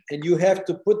situation and you have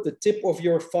to put the tip of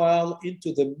your file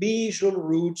into the mesial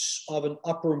roots of an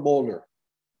upper molar.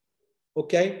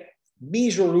 Okay?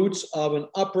 Mesial roots of an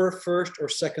upper first or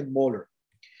second molar.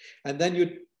 And then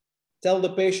you tell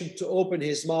the patient to open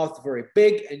his mouth very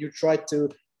big and you try to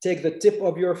take the tip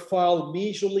of your file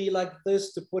mesially like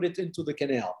this to put it into the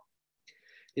canal.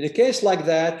 In a case like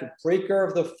that, you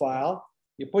pre-curve the file,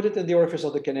 you put it in the orifice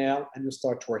of the canal and you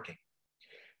start working.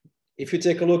 If you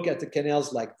take a look at the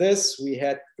canals like this, we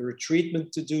had a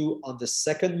retreatment to do on the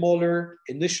second molar,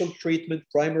 initial treatment,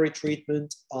 primary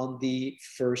treatment on the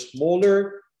first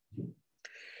molar.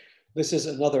 This is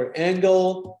another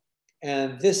angle,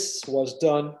 and this was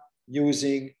done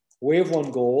using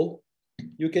WaveOne Gold.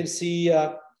 You can see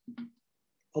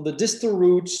on the distal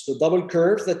roots, the double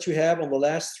curves that you have on the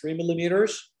last 3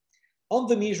 millimeters. On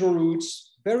the mesial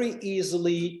roots, very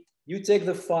easily, you take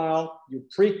the file, you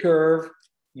pre-curve,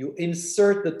 you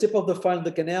insert the tip of the file in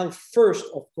the canal first,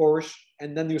 of course,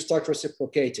 and then you start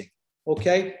reciprocating,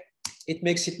 okay? It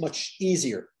makes it much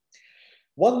easier.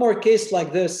 One more case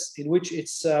like this, in which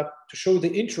it's to show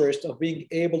the interest of being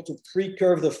able to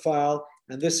pre-curve the file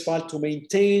and this file to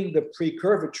maintain the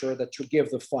pre-curvature that you give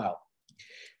the file.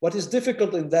 What is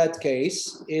difficult in that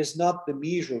case is not the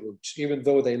mesial roots, even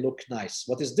though they look nice.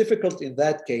 What is difficult in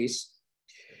that case,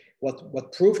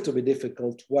 what proved to be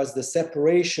difficult was the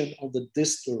separation of the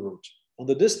distal root. On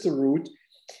the distal root,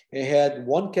 it had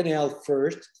one canal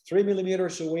first, 3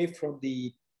 millimeters away from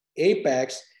the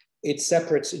apex, it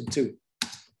separates in two.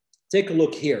 Take a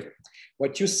look here.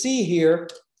 What you see here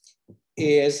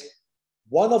is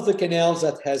one of the canals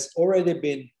that has already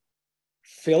been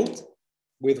filled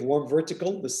with warm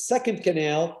vertical. The second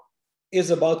canal is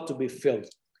about to be filled.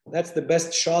 That's the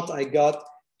best shot I got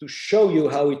to show you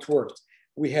how it worked.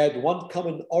 We had one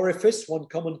common orifice, one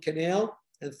common canal,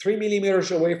 and 3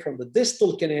 millimeters away from the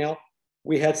distal canal,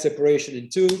 we had separation in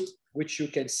two, which you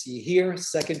can see here,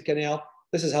 second canal.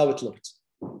 This is how it looked.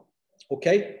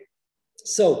 Okay?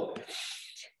 So,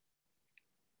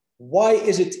 why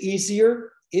is it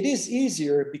easier? It is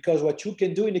easier because what you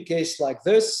can do in a case like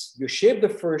this, you shape the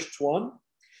first one,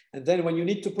 and then when you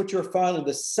need to put your file in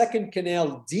the second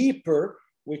canal deeper,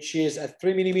 which is at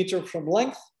 3 millimeters from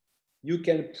length, you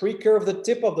can pre-curve the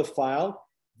tip of the file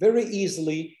very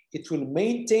easily. It will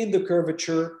maintain the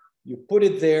curvature. You put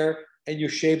it there and you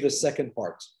shape the second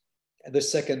part of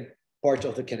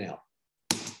the canal.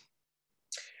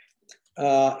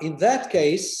 In that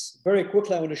case, very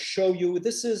quickly, I want to show you,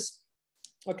 this is,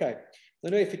 okay, I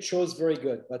don't know if it shows very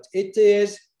good, but it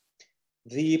is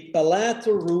the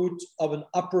palatal root of an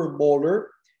upper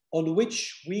molar on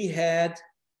which we had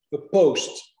a post.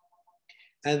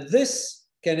 And this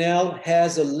canal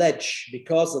has a ledge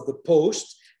because of the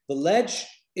post. The ledge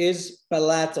is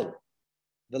palatal.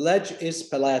 The ledge is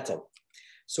palatal.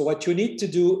 So what you need to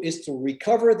do is to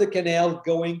recover the canal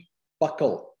going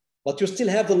buccal. But you still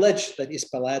have the ledge that is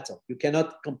palatal. You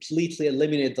cannot completely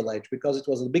eliminate the ledge because it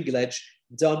was a big ledge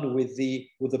done with the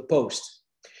post.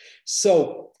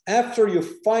 So after you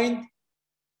find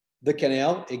the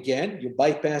canal, again, you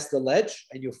bypass the ledge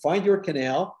and you find your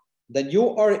canal, then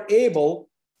you are able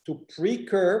to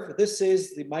pre-curve. This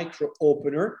is the micro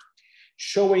opener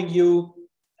showing you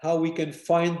how we can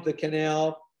find the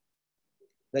canal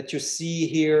that you see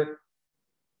here.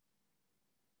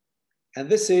 And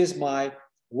this is my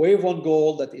WaveOne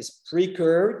Gold that is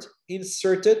pre-curved,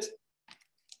 inserted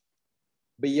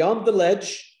beyond the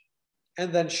ledge,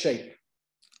 and then shape.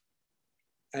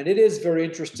 And it is very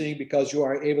interesting because you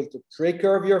are able to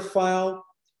pre-curve your file,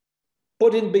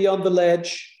 put in beyond the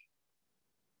ledge.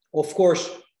 Of course,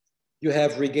 you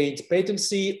have regained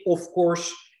patency. Of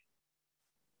course,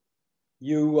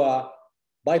 you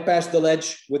bypass the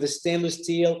ledge with a stainless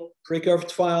steel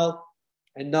pre-curved file,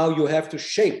 and now you have to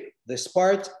shape this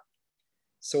part.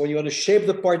 So when you want to shape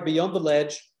the part beyond the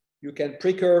ledge, you can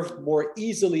pre-curve more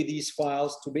easily these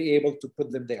files to be able to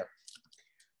put them there.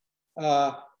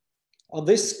 On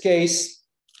this case,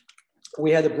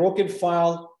 we had a broken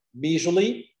file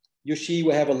mesially. You see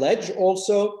we have a ledge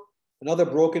also, another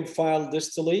broken file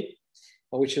distally,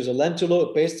 which is a lentulo,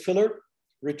 a paste filler.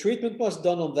 Retreatment was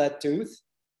done on that tooth.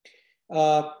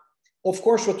 Of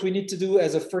course, what we need to do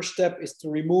as a first step is to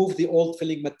remove the old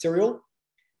filling material,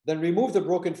 then remove the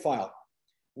broken file.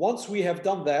 Once we have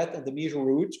done that on the mesial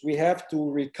root, we have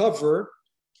to recover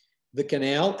the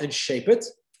canal and shape it.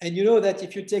 And you know that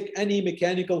if you take any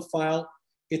mechanical file,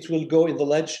 it will go in the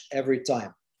ledge every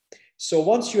time. So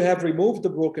once you have removed the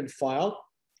broken file,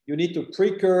 you need to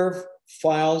pre-curve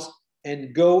files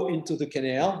and go into the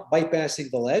canal, bypassing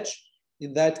the ledge.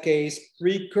 In that case,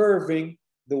 pre-curving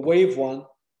the WaveOne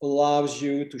allows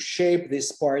you to shape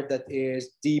this part that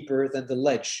is deeper than the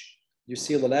ledge. You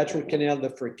see the lateral canal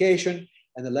bifurcation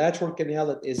and the lateral canal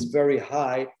that is very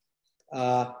high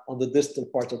on the distal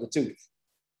part of the tooth.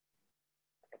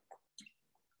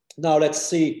 Now let's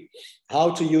see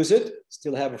how to use it.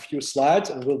 Still have a few slides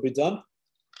and we'll be done.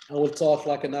 I will talk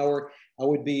like an hour. I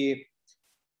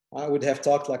would have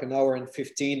talked like an hour and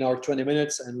 15 or 20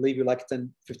 minutes and leave you like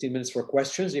 10, 15 minutes for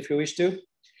questions if you wish to.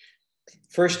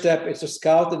 First step is to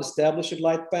scout and establish a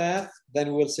glide path.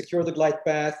 Then we'll secure the glide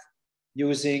path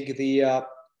using the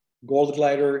gold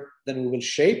glider. Then we will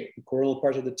shape the coronal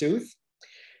part of the tooth.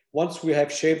 Once we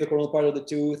have shaped the coronal part of the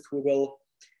tooth, we will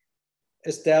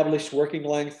establish working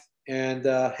length and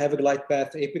have a glide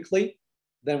path apically.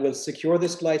 Then we'll secure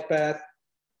this glide path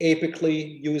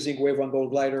apically using WaveOne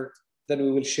Gold glider. Then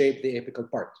we will shape the apical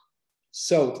part.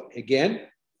 So again,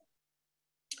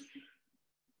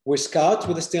 we scout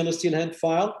with a stainless steel hand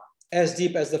file as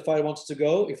deep as the file wants to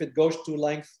go. If it goes to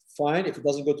length, fine. If it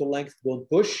doesn't go to length, don't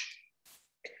push.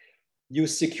 You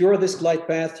secure this glide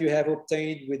path you have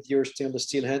obtained with your stainless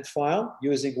steel hand file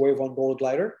using WaveOne Gold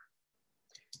glider.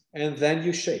 And then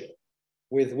you shape.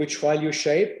 With which file you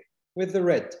shape? With the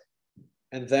red.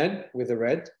 And then with the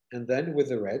red, and then with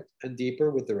the red, and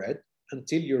deeper with the red,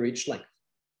 until you reach length.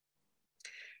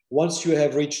 Once you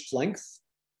have reached length,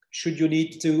 should you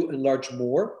need to enlarge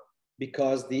more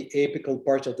because the apical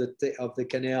part of the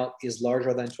canal is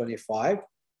larger than 25,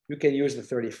 you can use the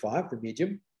 35, the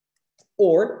medium.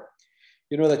 Or,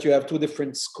 you know that you have two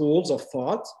different schools of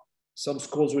thought. Some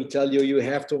schools will tell you you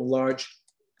have to enlarge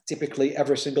typically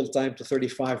every single time to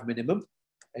 35 minimum,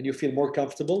 and you feel more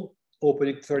comfortable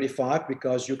opening 35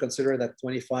 because you consider that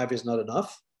 25 is not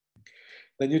enough.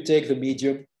 Then you take the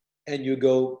medium and you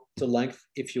go to length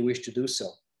if you wish to do so.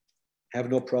 I have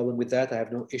no problem with that. I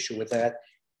have no issue with that.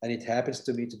 And it happens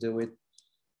to me to do it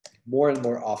more and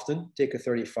more often. Take a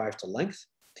 35 to length.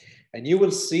 And you will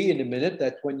see in a minute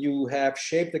that when you have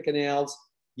shaped the canals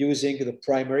using the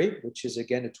primary, which is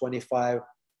again a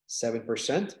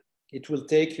 25.7%, it will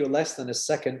take you less than a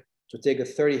second to take a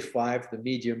 35, the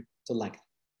medium, to length.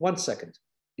 1 second,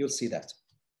 you'll see that.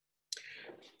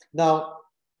 Now,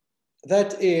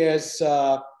 that is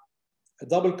a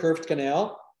double curved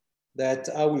canal that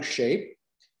I will shape.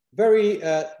 Very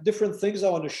different things I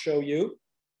want to show you.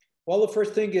 Well, the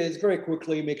first thing is very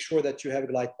quickly make sure that you have a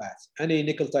glide path. Any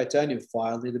nickel titanium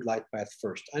file need a glide path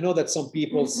first. I know that some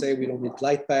people say we don't need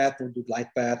glide path, don't do glide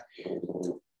path.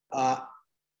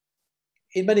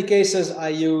 In many cases,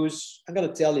 I'm going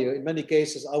to tell you, in many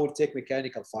cases, I would take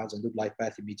mechanical files and do glide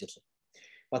path immediately.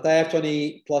 But I have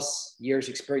 20 plus years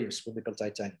experience with nickel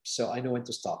titanium, so I know when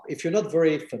to stop. If you're not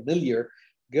very familiar,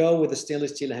 go with a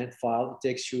stainless steel hand file. It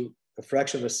takes you a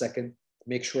fraction of a second to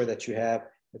make sure that you have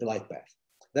a glide path.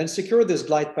 Then secure this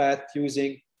glide path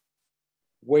using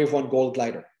WaveOne Gold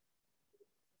glider.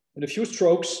 In a few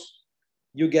strokes,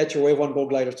 you get your WaveOne Gold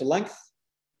glider to length,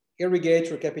 irrigate,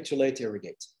 recapitulate,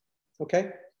 irrigate.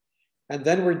 Okay? And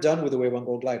then we're done with the WaveOne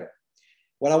Gold glider.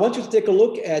 What I want you to take a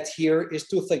look at here is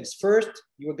two things. First,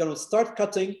 you are going to start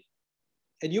cutting,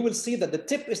 and you will see that the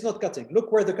tip is not cutting.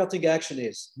 Look where the cutting action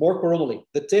is, more coronally.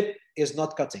 The tip is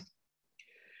not cutting.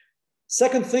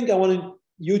 Second thing I want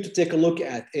you to take a look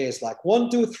at is like 1,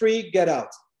 2, 3, get out.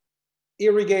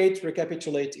 Irrigate,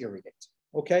 recapitulate, irrigate.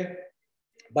 Okay?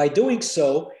 By doing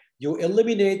so, you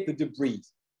eliminate the debris.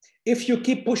 If you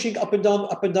keep pushing up and down,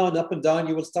 up and down, up and down,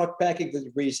 you will start packing the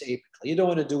debris apically. You don't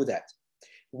want to do that.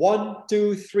 1,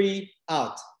 2, 3,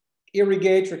 out.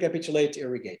 Irrigate, recapitulate,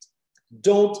 irrigate.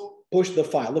 Don't push the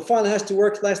file. The file has to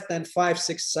work less than 5,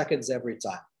 6 seconds every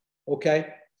time.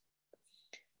 Okay?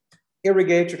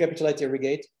 Irrigate, recapitulate,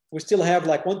 irrigate. We still have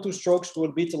like 1, 2 strokes. We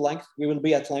will be to length. We will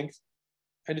be at length.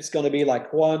 And it's going to be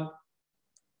like 1,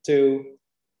 2.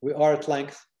 We are at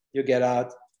length. You get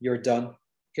out. You're done.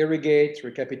 Irrigate,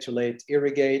 recapitulate,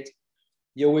 irrigate.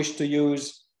 You wish to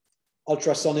use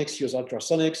ultrasonics, use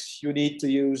ultrasonics. You need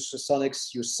to use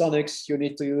sonics, use sonics. You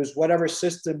need to use whatever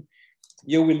system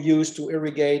you will use to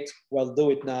irrigate. Well,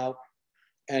 do it now.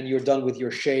 And you're done with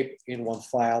your shape in one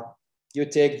file. You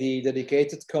take the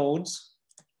dedicated cones,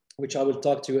 which I will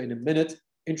talk to you in a minute.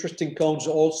 Interesting cones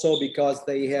also because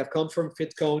they have confirm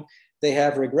fit cone. They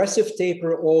have regressive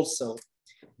taper also.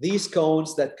 These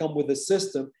cones that come with the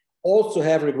system also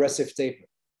have regressive taper,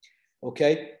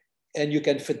 okay? And you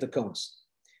can fit the cones.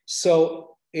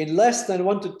 So in less than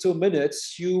 1 to 2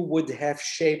 minutes, you would have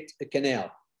shaped a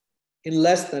canal. in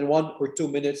less than 1 or 2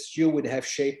 minutes, you would have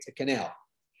shaped a canal.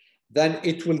 Then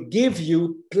it will give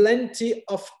you plenty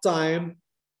of time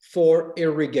for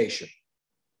irrigation.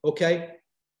 Okay?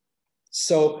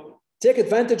 So take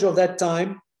advantage of that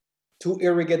time to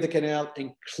irrigate the canal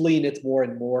and clean it more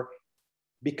and more,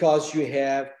 because you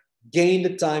have gained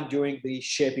the time during the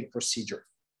shaping procedure.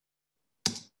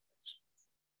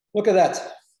 Look at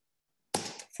that.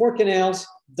 4 canals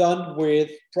done with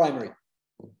primary.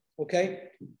 Okay?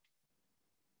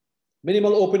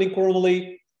 Minimal opening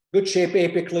coronally, good shape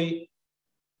apically,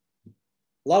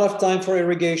 a lot of time for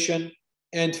irrigation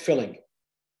and filling.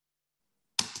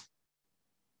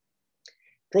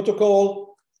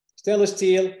 Protocol, stainless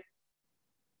steel,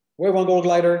 WaveOne Gold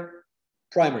glider,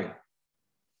 primary.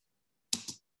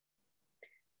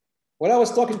 What I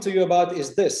was talking to you about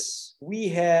is this. We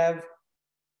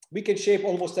can shape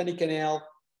almost any canal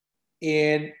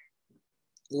in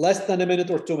less than a minute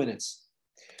or 2 minutes.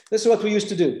 This is what we used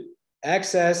to do.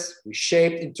 Access, we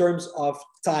shaped in terms of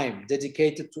time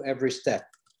dedicated to every step.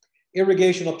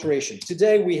 Irrigation, obturation.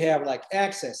 Today we have like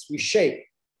access, we shape,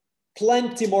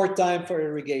 plenty more time for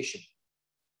irrigation.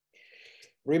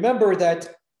 Remember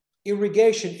that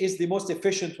irrigation is the most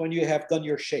efficient when you have done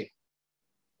your shape.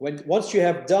 Once you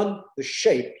have done the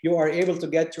shape, you are able to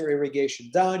get your irrigation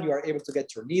done, you are able to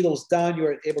get your needles done, you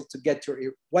are able to get your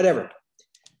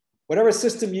whatever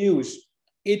system you use,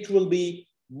 it will be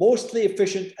mostly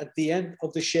efficient at the end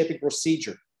of the shaping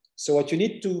procedure. So what you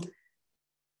need to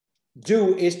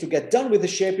do is to get done with the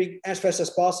shaping as fast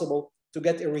as possible to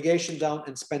get irrigation down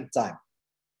and spend time.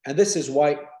 And this is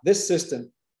why this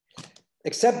system,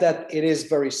 except that it is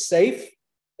very safe,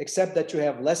 except that you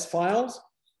have less files,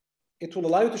 it will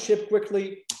allow you to shape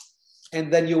quickly,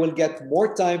 and then you will get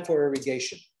more time for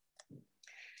irrigation.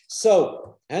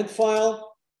 So hand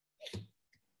file,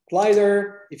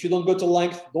 glider, if you don't go to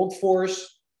length, don't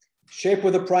force. Shape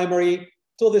with a primary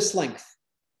to this length.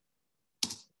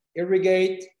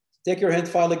 Irrigate, take your hand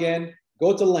file again,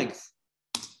 go to length.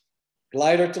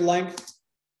 Glider to length,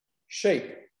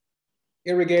 shape.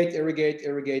 Irrigate, irrigate,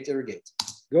 irrigate, irrigate.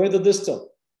 Go into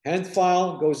distal. Hand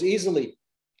file goes easily.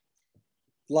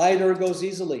 Glider goes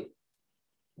easily.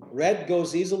 Red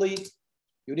goes easily.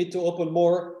 You need to open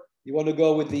more. You want to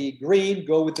go with the green,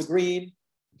 go with the green.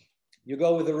 You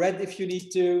go with the red if you need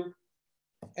to,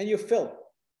 and you fill.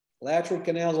 Lateral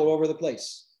canals all over the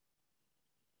place.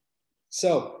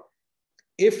 So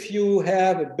if you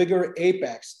have a bigger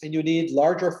apex and you need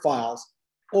larger files,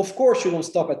 of course you don't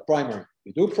stop at primary.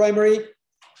 You do primary.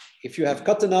 If you have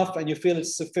cut enough and you feel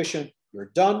it's sufficient,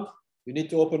 you're done. You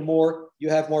need to open more. You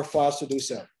have more files to do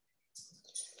so.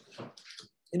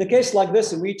 In a case like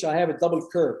this, in which I have a double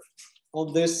curve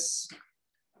on this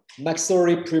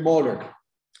maxillary premolar,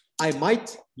 I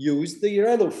might use the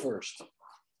yellow first.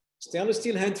 Stainless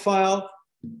steel hand file,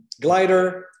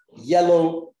 glider,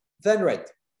 yellow, then red.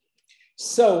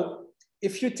 So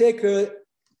if you take a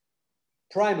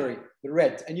primary, the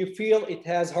red, and you feel it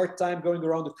has a hard time going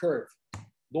around the curve,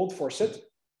 don't force it.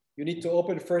 You need to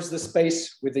open first the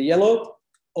space with the yellow,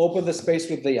 open the space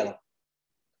with the yellow.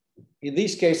 In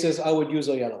these cases, I would use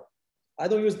a yellow. I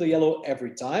don't use the yellow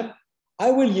every time.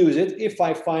 I will use it if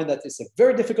I find that it's a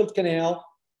very difficult canal,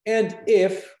 and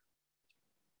if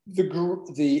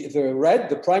the red,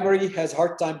 the primary, has a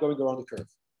hard time going around the curve.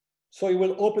 So you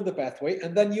will open the pathway,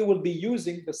 and then you will be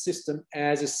using the system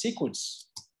as a sequence.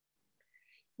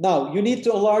 Now, you need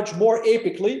to enlarge more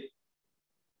apically.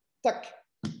 Tuck,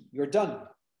 you're done.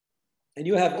 And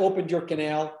you have opened your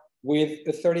canal with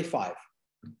a 35.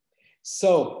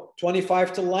 So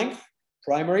 25 to length,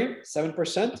 primary,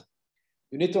 7%.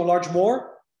 You need to enlarge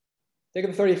more. Take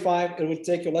the 35, it will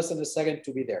take you less than a second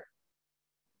to be there.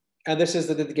 And this is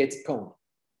the dedicated cone.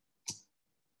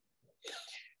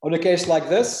 On a case like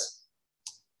this,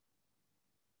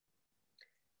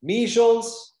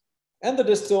 mesials and the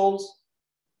distals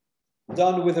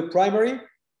done with the primary.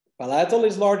 Palatal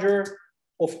is larger.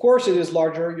 Of course it is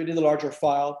larger. You need a larger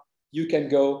file. You can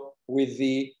go with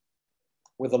the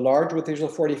large with usual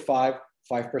 45,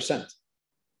 5%.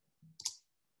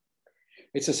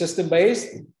 It's a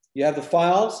system-based. You have the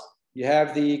files. You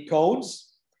have the cones.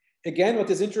 Again, what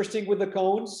is interesting with the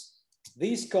cones,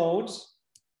 these cones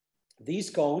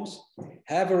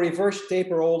have a reverse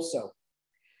taper also.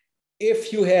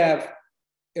 If you have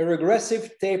a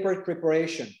regressive tapered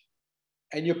preparation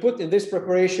and you put in this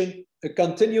preparation a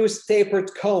continuous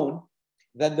tapered cone,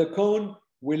 then the cone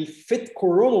will fit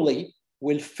coronally,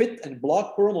 will fit and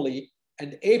block coronally,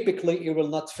 and apically it will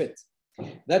not fit.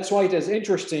 That's why it is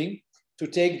interesting to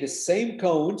take the same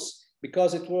cones,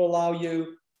 because it will allow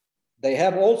you They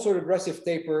have also regressive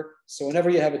taper. So whenever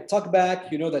you have a tuck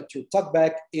back, you know that your tuck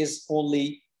back is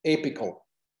only apical.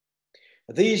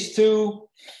 These two,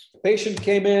 patient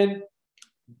came in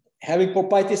having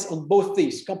pulpitis on both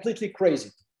these, completely crazy,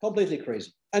 completely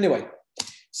crazy. Anyway,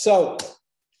 so,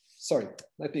 sorry,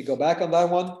 let me go back on that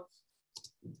one.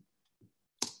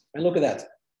 And look at that.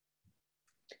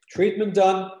 Treatment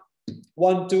done,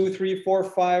 1, 2, 3, 4,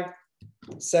 5,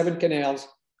 7 canals,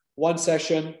 1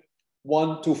 session,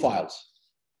 1, 2 files.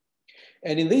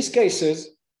 And in these cases,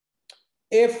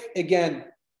 if again,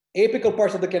 apical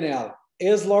part of the canal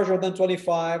is larger than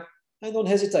 25, I don't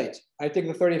hesitate. I take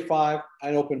the 35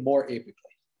 and open more apically.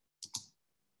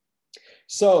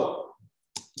 So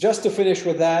just to finish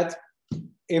with that,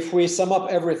 if we sum up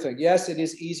everything, yes, it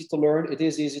is easy to learn. It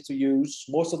is easy to use.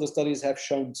 Most of the studies have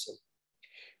shown so.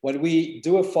 When we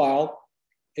do a file,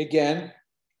 again,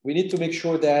 we need to make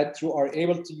sure that you are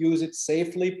able to use it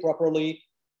safely, properly.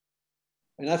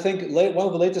 And I think one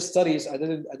of the latest studies I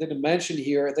didn't mention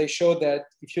here, they showed that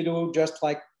if you do just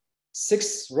like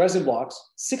 6 resin blocks,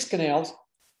 6 canals,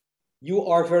 you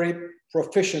are very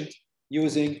proficient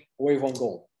using WaveOne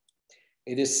Gold.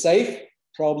 It is safe,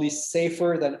 probably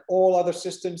safer than all other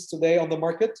systems today on the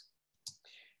market.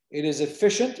 It is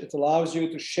efficient. It allows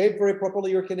you to shape very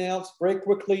properly your canals very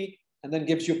quickly, and then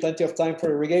gives you plenty of time for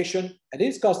irrigation. And it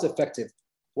is cost effective.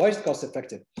 Why is it cost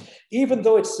effective? Even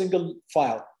though it's single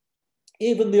file,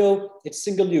 even though it's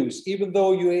single use, even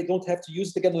though you don't have to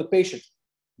use it again on the patient,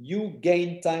 you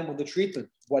gain time on the treatment.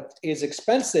 What is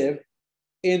expensive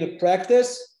in the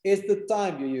practice is the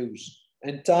time you use,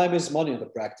 and time is money in the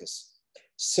practice.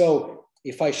 So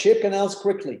if I shape canals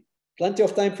quickly, plenty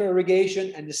of time for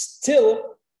irrigation, and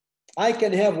still I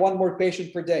can have 1 more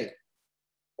patient per day,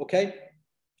 okay?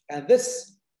 And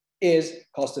this is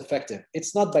cost effective.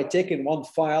 It's not by taking 1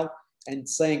 file and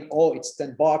saying, oh, it's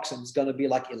 $10 and it's gonna be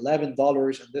like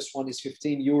 $11 and this one is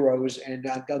 15 euros and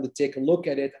I'm gonna take a look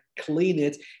at it, clean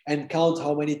it and count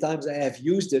how many times I have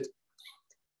used it.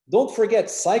 Don't forget,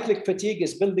 cyclic fatigue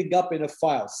is building up in a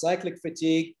file. Cyclic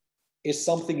fatigue is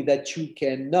something that you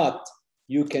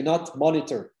cannot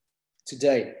monitor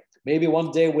today. Maybe one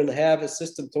day we'll have a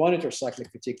system to monitor cyclic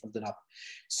fatigue building up.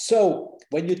 So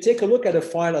when you take a look at a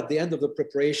file at the end of the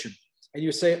preparation and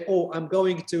you say, oh, I'm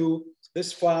going to,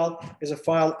 this file is a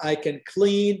file I can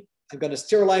clean, I'm going to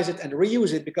sterilize it and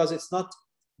reuse it because it's not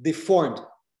deformed.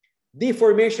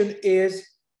 Deformation is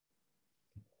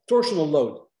torsional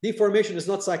load. Deformation is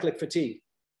not cyclic fatigue.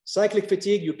 Cyclic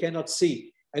fatigue you cannot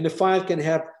see, and the file can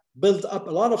have built up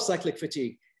a lot of cyclic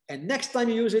fatigue. And next time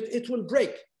you use it, it will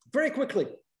break very quickly,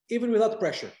 even without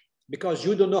pressure, because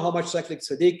you don't know how much cyclic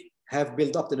fatigue has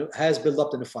built up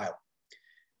in the file.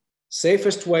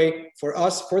 Safest way for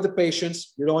us, for the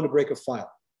patients, we don't want to break a file.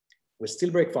 We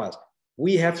still break files.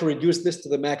 We have to reduce this to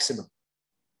the maximum.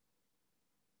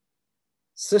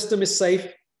 System is safe,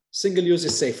 single use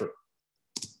is safer.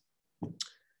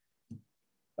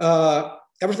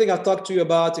 Everything I've talked to you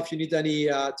about, if you need any,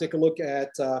 take a look at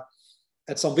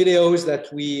some videos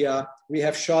that we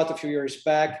have shot a few years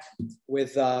back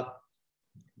with,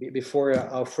 before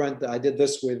our friend, I did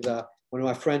this with one of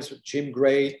my friends, Jim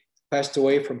Gray, passed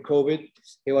away from COVID.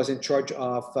 He was in charge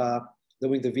of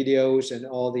doing the videos and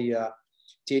all the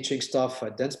teaching stuff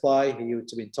at Dentsply. He used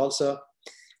to be in Tulsa.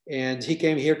 And he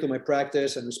came here to my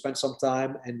practice and we spent some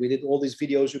time and we did all these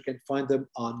videos. You can find them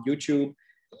on YouTube,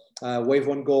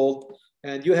 WaveOne Gold.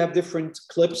 And you have different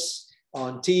clips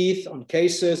on teeth, on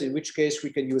cases, in which case we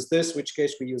can use this, which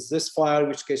case we use this file,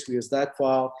 which case we use that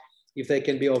file. If they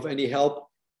can be of any help,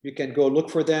 you can go look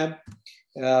for them.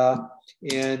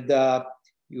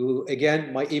 You,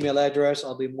 again, my email address,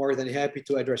 I'll be more than happy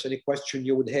to address any question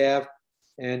you would have.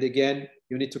 And again,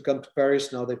 you need to come to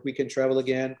Paris now that we can travel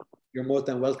again. You're more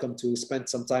than welcome to spend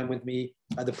some time with me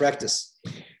at the practice.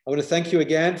 I want to thank you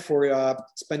again for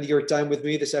spending your time with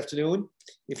me this afternoon.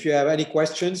 If you have any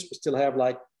questions, we still have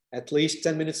like at least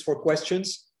 10 minutes for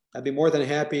questions. I'd be more than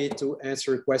happy to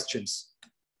answer questions.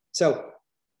 So,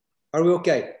 are we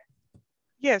okay?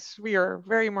 Yes, we are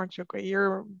very much okay.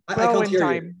 You're I well can't in hear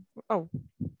time. you. Oh,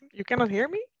 you cannot hear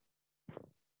me?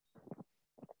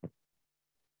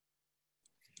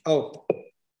 Oh.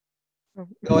 Oh.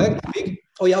 Go ahead.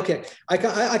 Oh yeah, okay. I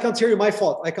can't hear you. My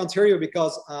fault. I can't hear you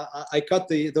because I cut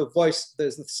the voice,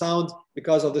 the sound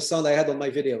because of the sound I had on my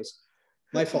videos.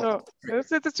 My fault. No,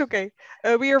 that's okay.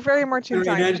 We are very much in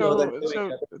time, so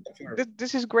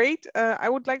this is great. I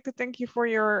would like to thank you for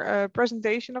your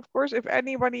presentation. Of course, if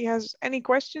anybody has any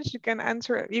questions, you can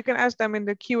ask them in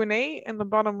the Q&A in the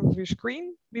bottom of your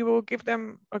screen. We will give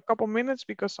them a couple minutes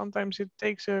because sometimes it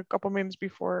takes a couple minutes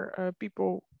before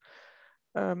people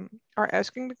are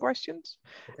asking the questions.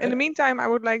 Okay. In the meantime, I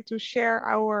would like to share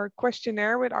our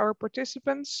questionnaire with our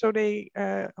participants so they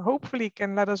hopefully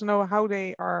can let us know how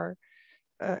they are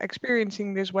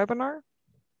experiencing this webinar.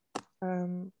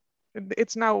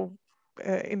 It's now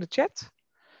in the chat.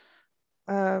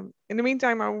 In the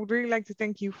meantime, I would really like to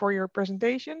thank you for your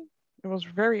presentation. It was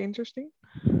very interesting.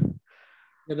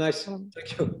 Yeah, nice.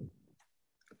 Thank you.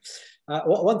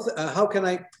 How can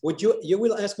I? You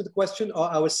will ask me the question,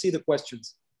 or I will see the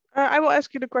questions? I will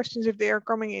ask you the questions if they are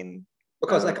coming in.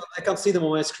 Because I can't see them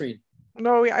on my screen.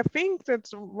 No, I think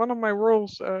that's one of my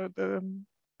roles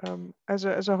as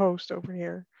a host over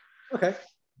here. Okay.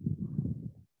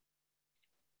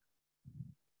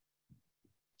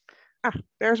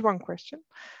 There's one question.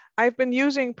 I've been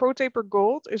using ProTaper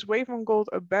Gold. Is WaveOne Gold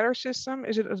a better system?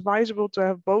 Is it advisable to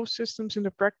have both systems in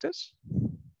the practice?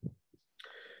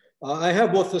 I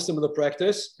have both systems in the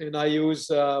practice, and I use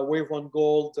WaveOne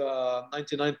Gold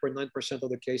 99.9% of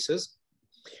the cases.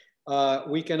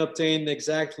 We can obtain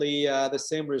exactly the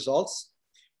same results.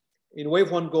 In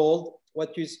WaveOne Gold,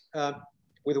 with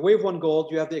WaveOne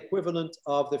Gold, you have the equivalent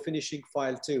of the finishing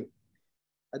file too.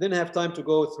 I didn't have time to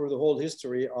go through the whole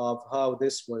history of how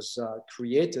this was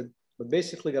created, but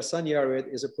basically Ghassan Yared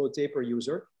is a ProTaper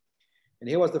user, and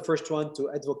he was the first one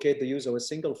to advocate the use of a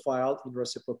single file in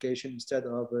reciprocation instead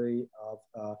of a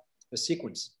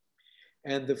sequence.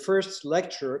 And the first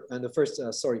lecture and the first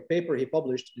paper he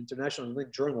published in International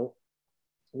Link Journal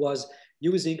was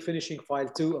using finishing file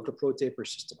 2 of the ProTaper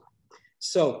system.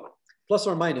 So plus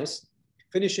or minus,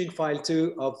 finishing file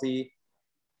 2 of the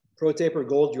ProTaper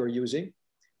Gold you're using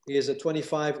is a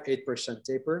 25.8%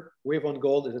 taper. WaveOne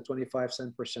Gold is a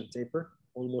 25% taper,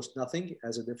 almost nothing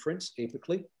as a difference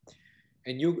apically.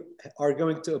 And you are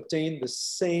going to obtain the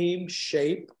same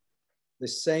shape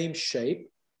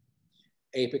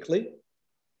apically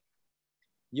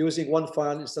using one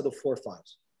file instead of 4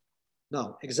 files.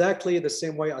 Now, exactly the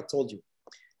same way I told you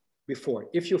before.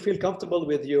 If you feel comfortable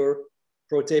with your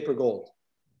ProTaper Gold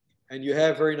and you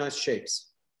have very nice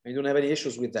shapes and you don't have any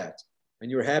issues with that, and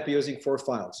you're happy using 4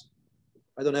 files,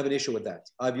 I don't have an issue with that.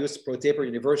 I've used ProTaper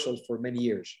Universal for many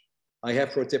years. I have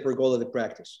ProTaper Gold in the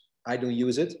practice. I don't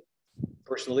use it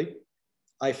personally.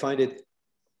 I find it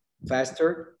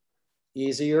faster,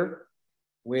 easier,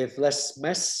 with less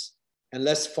mess and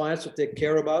less files to take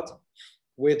care about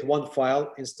with 1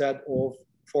 file instead of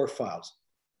 4 files.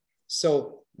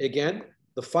 So again,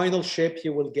 the final shape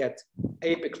you will get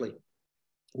apically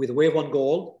with WaveOne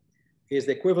Gold is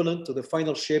the equivalent to the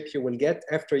final shape you will get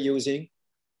after using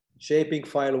shaping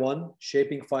file 1,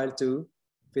 shaping file 2,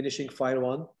 finishing file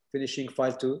 1, finishing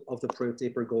file 2 of the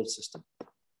ProTaper Gold system.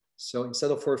 So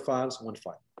instead of 4 files, 1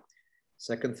 file.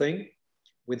 Second thing,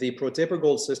 with the ProTaper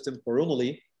Gold system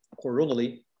coronally,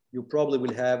 you probably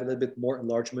will have a little bit more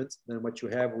enlargement than what you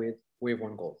have with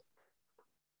WaveOne Gold.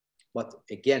 But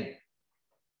again,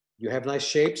 you have nice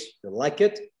shapes, you like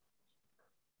it,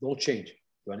 don't change.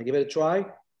 You want to give it a try?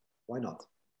 Why not?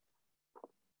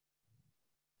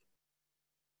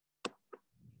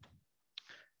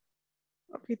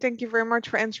 Okay, thank you very much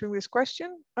for answering this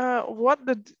question. What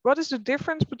is the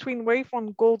difference between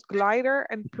WaveOne Gold Glider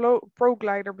and Pro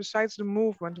Glider besides the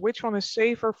movement? Which one is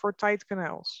safer for tight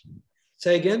canals?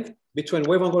 Say again, between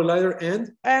WaveOne Gold Glider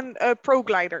and Pro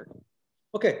Glider.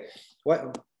 Okay,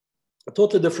 well,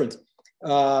 totally different.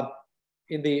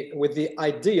 With the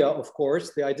idea, of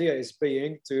course, the idea is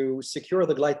being to secure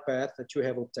the glide path that you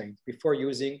have obtained before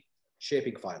using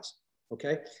shaping files.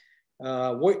 Okay,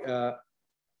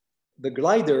 the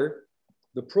glider,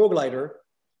 the Pro Glider,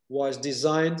 was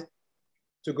designed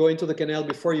to go into the canal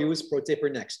before you use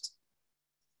ProTaper Next,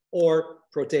 or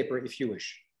ProTaper if you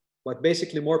wish, but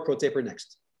basically more ProTaper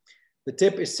Next. The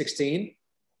tip is 16.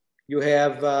 You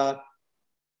have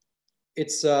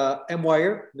it's M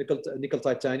wire, nickel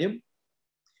titanium,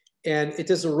 and it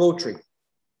is a rotary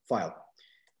file.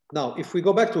 Now, if we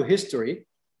go back to history,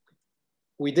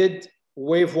 we did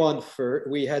WaveOne first.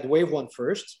 We had WaveOne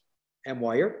first, M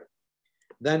wire.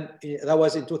 Then that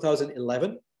was in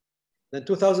 2011. Then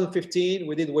 2015,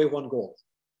 we did WaveOne Gold.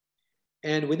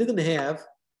 And we did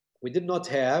not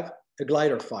have a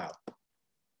glider file.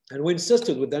 And we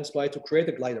insisted with Dentsply to create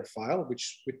a glider file,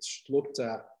 which looked,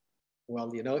 well,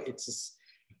 you know,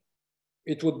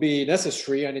 it would be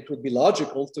necessary and it would be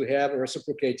logical to have a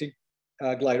reciprocating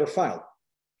glider file.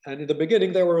 And in the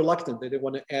beginning, they were reluctant. They didn't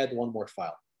want to add one more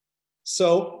file.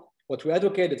 So what we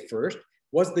advocated first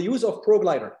was the use of Pro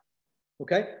Glider.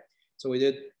 Okay, so we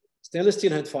did stainless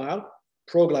steel hand file,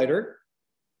 Pro Glider,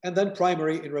 and then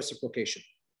primary in reciprocation.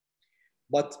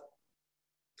 But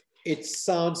it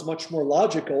sounds much more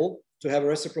logical to have a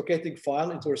reciprocating file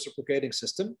into a reciprocating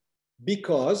system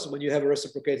because when you have a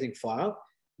reciprocating file,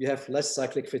 you have less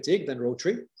cyclic fatigue than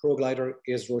rotary. ProGlider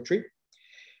is rotary.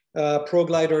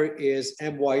 ProGlider is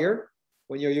M-wire.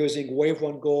 When you're using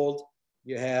WaveOne Gold,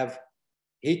 you have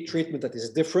heat treatment that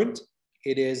is different.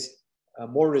 It is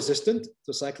more resistant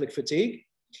to cyclic fatigue.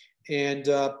 And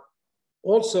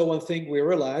also one thing we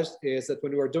realized is that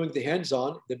when we were doing the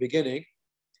hands-on at the beginning,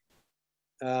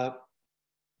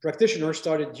 practitioners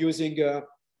started using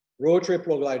rotary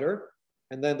ProGlider,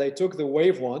 and then they took the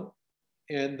WaveOne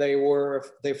and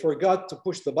they forgot to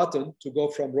push the button to go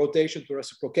from rotation to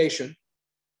reciprocation,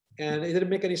 and it didn't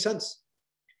make any sense.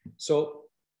 So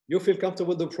you feel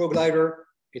comfortable with the ProGlider,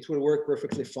 it will work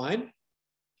perfectly fine.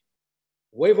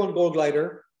 WaveOne Gold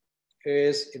Glider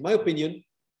is, in my opinion,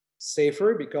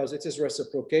 safer because it is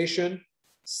reciprocation,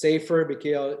 safer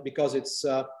because it's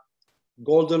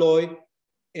gold alloy,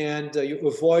 and you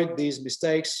avoid these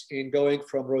mistakes in going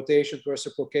from rotation to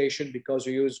reciprocation because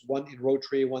you use one in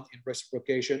rotary, one in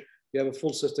reciprocation. You have a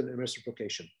full system in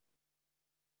reciprocation.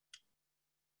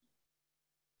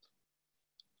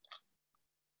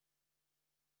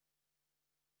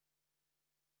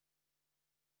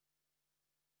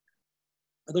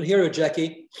 I don't hear you,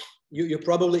 Jackie. Your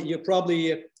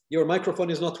microphone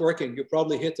is not working. You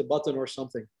probably hit a button or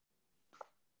something.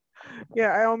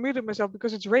 Yeah, I unmuted myself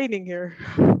because it's raining here.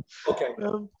 Okay.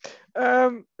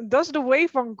 Does the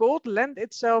WaveOne Gold lend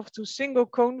itself to single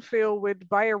cone fill with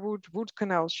bi-root root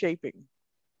canal shaping?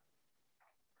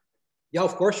 Yeah,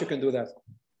 of course you can do that.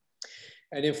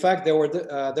 And in fact, there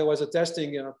was a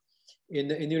testing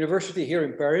in university here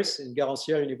in Paris, in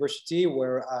Garancière University,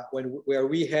 where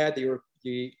we had the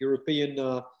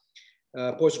European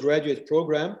postgraduate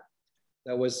program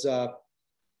that was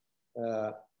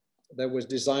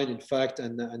designed, in fact,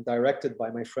 and directed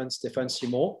by my friend Stéphane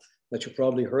Simon, that you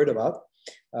probably heard about.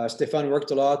 Stéphane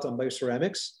worked a lot on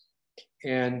bioceramics.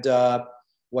 And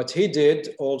what he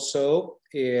did also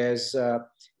is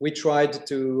they tried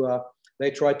to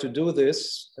do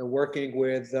this working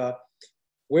with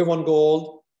WaveOne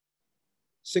Gold,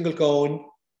 single cone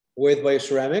with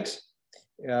bioceramics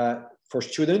for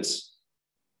students,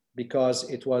 because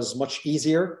it was much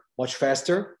easier, much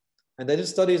faster. And they did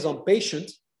studies on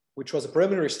patients, which was a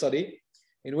preliminary study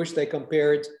in which they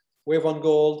compared WaveOne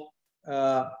Gold,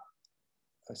 a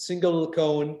single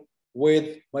cone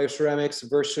with bioceramics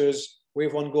versus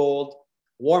WaveOne Gold,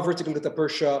 warm vertical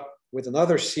gutta-percha with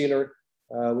another sealer,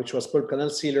 which was pulp Canal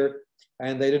sealer,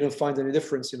 and they didn't find any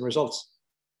difference in results.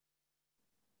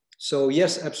 So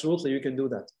yes, absolutely, you can do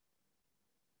that.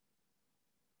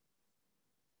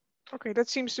 Okay, that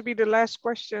seems to be the last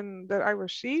question that I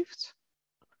received.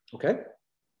 Okay.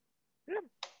 Yeah.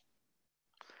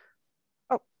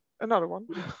 Oh, another one.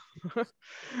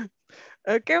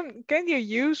 Can you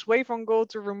use WaveOne Gold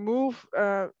to remove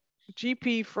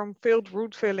GP from failed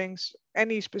root fillings,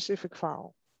 any specific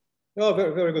file? Oh,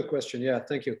 very, very good question. Yeah,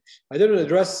 thank you. I didn't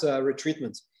address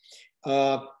retreatment.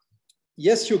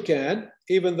 Yes, you can,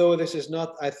 even though this is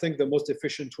not, I think, the most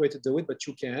efficient way to do it, but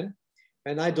you can.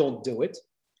 And I don't do it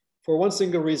for one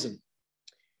single reason.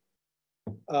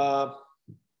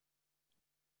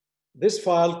 This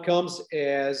file comes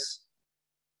as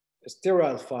a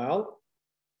sterile file,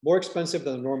 more expensive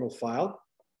than a normal file.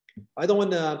 I don't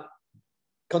want to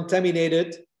contaminate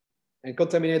it and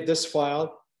contaminate this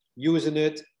file using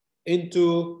it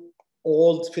into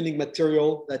old filling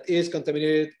material that is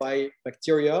contaminated by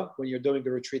bacteria when you're doing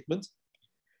the retreatment.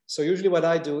 So usually what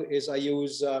I do is I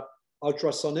use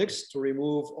ultrasonics to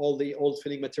remove all the old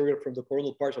filling material from the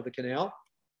coronal part of the canal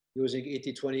using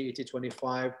 8020,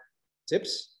 8025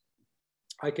 tips.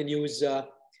 I can use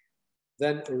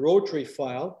then a rotary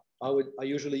file. I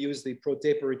usually use the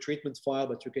ProTaper retreatment file,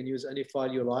 but you can use any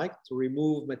file you like to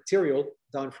remove material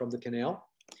down from the canal.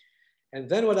 And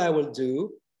then what I will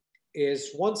do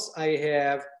is, once I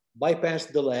have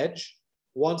bypassed the ledge,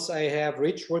 once I have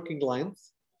reached working length,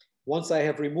 once I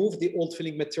have removed the old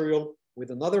filling material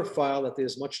with another file that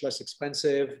is much less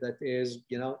expensive, that is,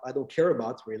 I don't care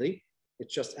about really,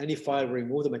 it's just any file,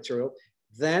 remove the material,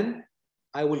 then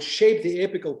I will shape the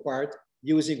apical part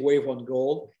using WaveOne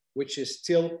Gold, which is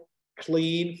still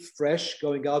clean, fresh,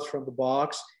 going out from the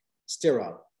box,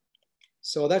 sterile.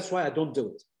 So that's why I don't do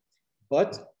it.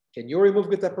 But can you remove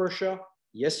gutta-percha?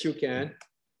 Yes, you can.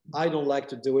 I don't like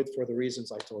to do it for the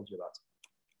reasons I told you about.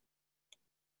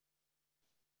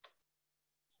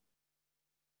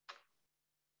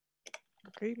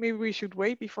 Okay, maybe we should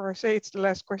wait before I say it's the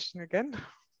last question again.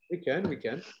 We can.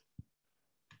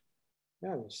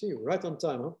 Yeah, we see, right on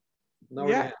time,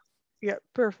 huh? Yeah,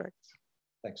 perfect.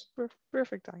 Thanks.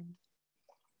 Perfect time.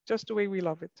 Just the way we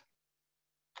love it.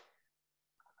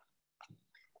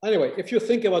 Anyway, if you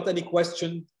think about any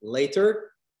question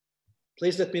later,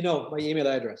 please let me know my email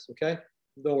address, okay?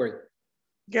 Don't worry.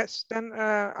 Yes, then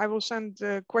I will send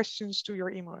the questions to your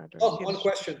email address. Oh, yes. one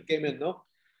question came in, no?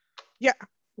 Yeah.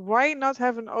 Why not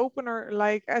have an opener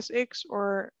like SX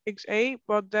or XA,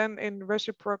 but then in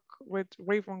reciproc with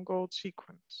WaveOne Gold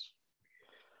sequence?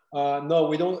 No,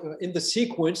 we don't. In the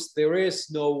sequence, there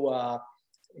is no.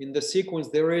 In the sequence,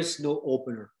 there is no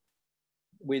opener.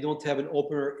 We don't have an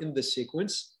opener in the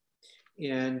sequence,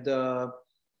 and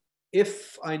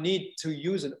if I need to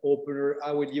use an opener,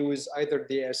 I would use either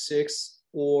the S6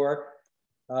 or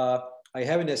I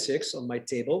have an S6 on my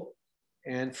table,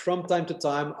 and from time to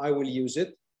time I will use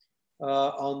it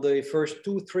on the first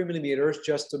 2-3 millimeters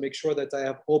just to make sure that I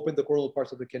have opened the coronal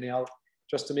parts of the canal,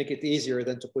 just to make it easier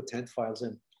than to put 10 files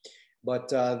in. But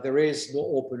there is no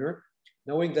opener,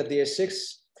 knowing that the S6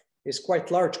 is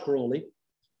quite large coronally.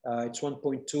 It's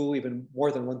 1.2, even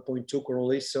more than 1.2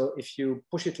 coronally. So if you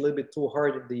push it a little bit too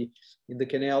hard in the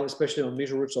canal, especially on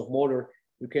major roots of molar,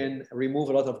 you can remove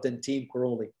a lot of dentine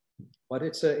coronally. But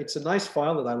it's a nice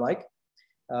file that I like.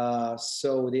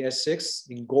 So the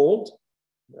S6 in gold,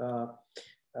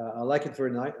 I like it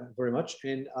very much,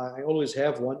 and I always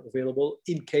have one available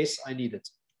in case I need it.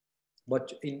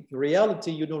 But in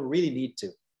reality, you don't really need to.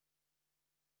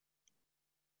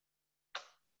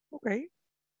 Okay.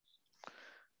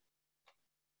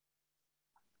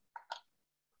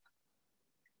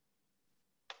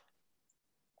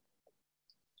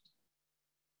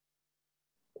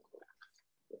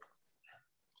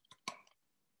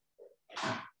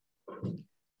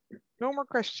 No more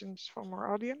questions from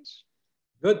our audience.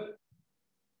 Good.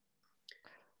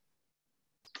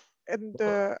 And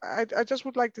I just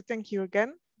would like to thank you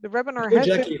again. The webinar has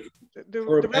Jackie, been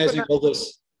for organizing all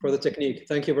this, for the technique.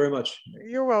 Thank you very much.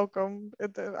 You're welcome.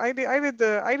 I did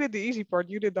the easy part.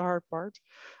 You did the hard part.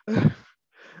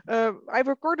 I've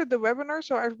recorded the webinar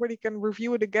so everybody can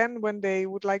review it again when they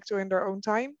would like to in their own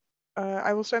time.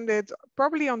 I will send it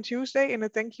probably on Tuesday in a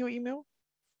thank you email.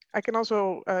 I can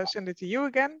also send it to you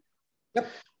again. Yep.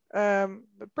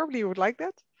 But probably you would like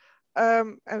that.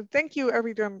 And thank you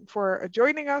everyone for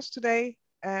joining us today.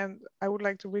 And I would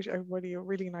like to wish everybody a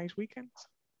really nice weekend.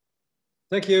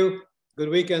 Thank you. Good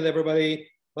weekend, everybody.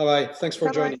 Bye-bye. Thanks for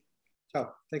Bye-bye. joining.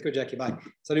 Ciao. Thank you, Jackie. Bye.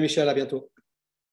 Salut, Michel. À bientôt.